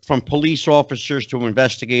 from police officers to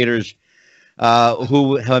investigators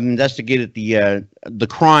who have investigated the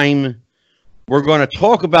crime. We're going to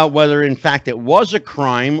talk about whether, in fact, it was a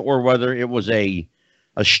crime or whether it was a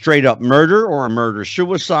straight-up murder or a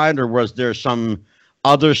murder-suicide, or was there some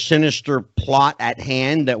other sinister plot at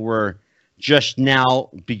hand that we're just now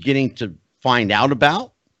beginning to find out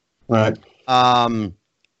about. Right.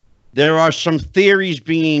 There are some theories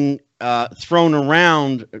being thrown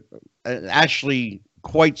around, actually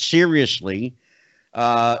quite seriously,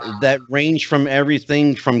 that range from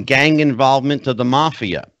everything from gang involvement to the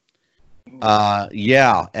mafia. So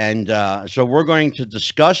we're going to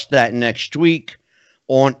discuss that next week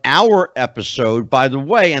on our episode. By the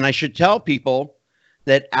way, and I should tell people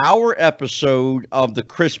that our episode of the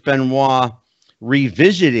Chris Benoit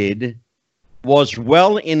Revisited was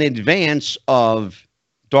well in advance of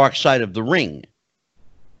Dark Side of the Ring.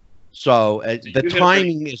 So the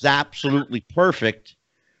timing is absolutely perfect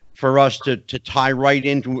for us to tie right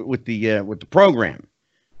into it with the program,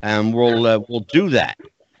 and we'll do that.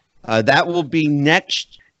 That will be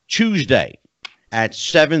next Tuesday at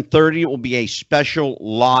 7:30. It will be a special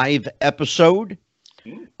live episode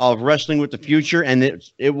of Wrestling with the Future, and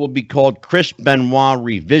it will be called Chris Benoit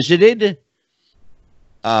Revisited.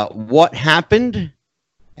 What happened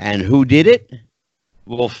and who did it?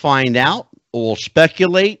 We'll find out. We'll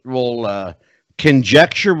speculate. We'll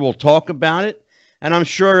conjecture. We'll talk about it. And I'm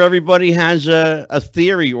sure everybody has a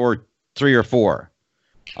theory or three or four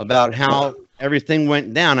about how everything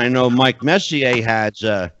went down. I know Mike Messier has,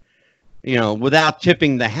 without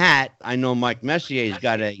tipping the hat, I know Mike Messier's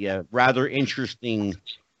got a rather interesting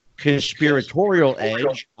conspiratorial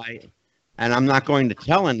edge. And I'm not going to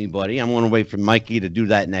tell anybody. I'm going to wait for Mikey to do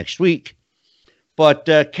that next week. But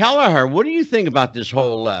Kelleher, what do you think about this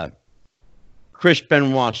whole Chris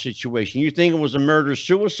Benoit situation? You think it was a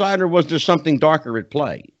murder-suicide, or was there something darker at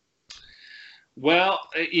play? Well,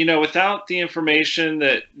 without the information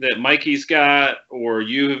that Mikey's got, or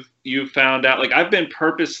you've found out, like, I've been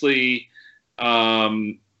purposely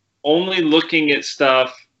only looking at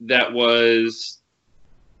stuff that was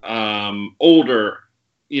older,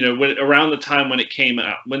 around the time when it came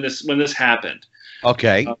out, when this happened.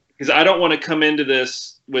 Okay. Because I don't want to come into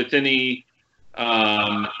this with any,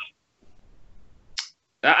 I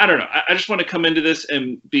don't know. I just want to come into this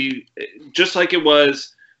and be just like it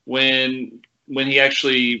was when he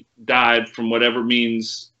actually died, from whatever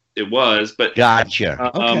means it was. But gotcha.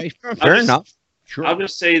 Okay, fair enough. Sure. I'll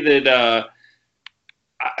just say that,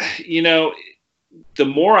 the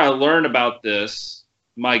more I learn about this,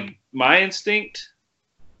 my instinct,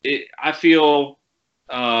 I feel,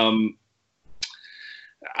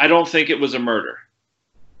 I don't think it was a murder.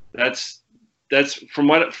 That's from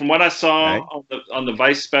what I saw on the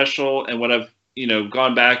Vice special, and what I've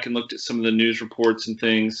gone back and looked at some of the news reports and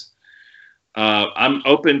things. I'm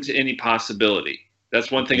open to any possibility. That's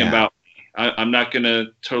one thing about me. I'm not going to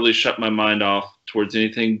totally shut my mind off towards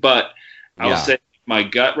anything, but I'll say my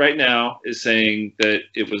gut right now is saying that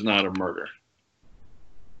it was not a murder.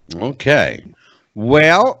 Okay.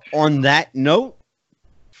 Well, on that note,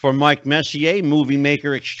 for Mike Messier, movie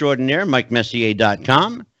maker extraordinaire,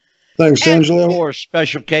 MikeMessier.com. Thanks, Angelo. For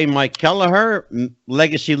Special K, Mike Kelleher,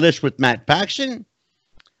 Legacy List with Matt Paxson.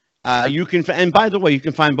 And by the way, you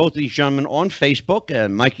can find both of these gentlemen on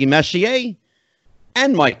Facebook, Mikey Messier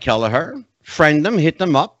and Mike Kelleher. Friend them, hit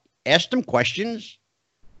them up, ask them questions,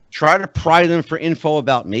 try to pry them for info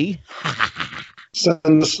about me.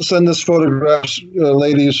 Send us photographs,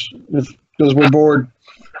 ladies, because we're bored.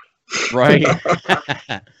 Right.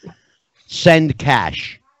 Send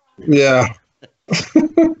cash. Yeah.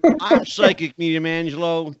 I'm Psychic Medium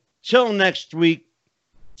Angelo. Till next week,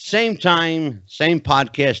 same time, same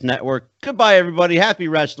podcast network. Goodbye, everybody. Happy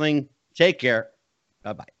wrestling. Take care.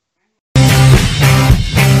 Bye-bye.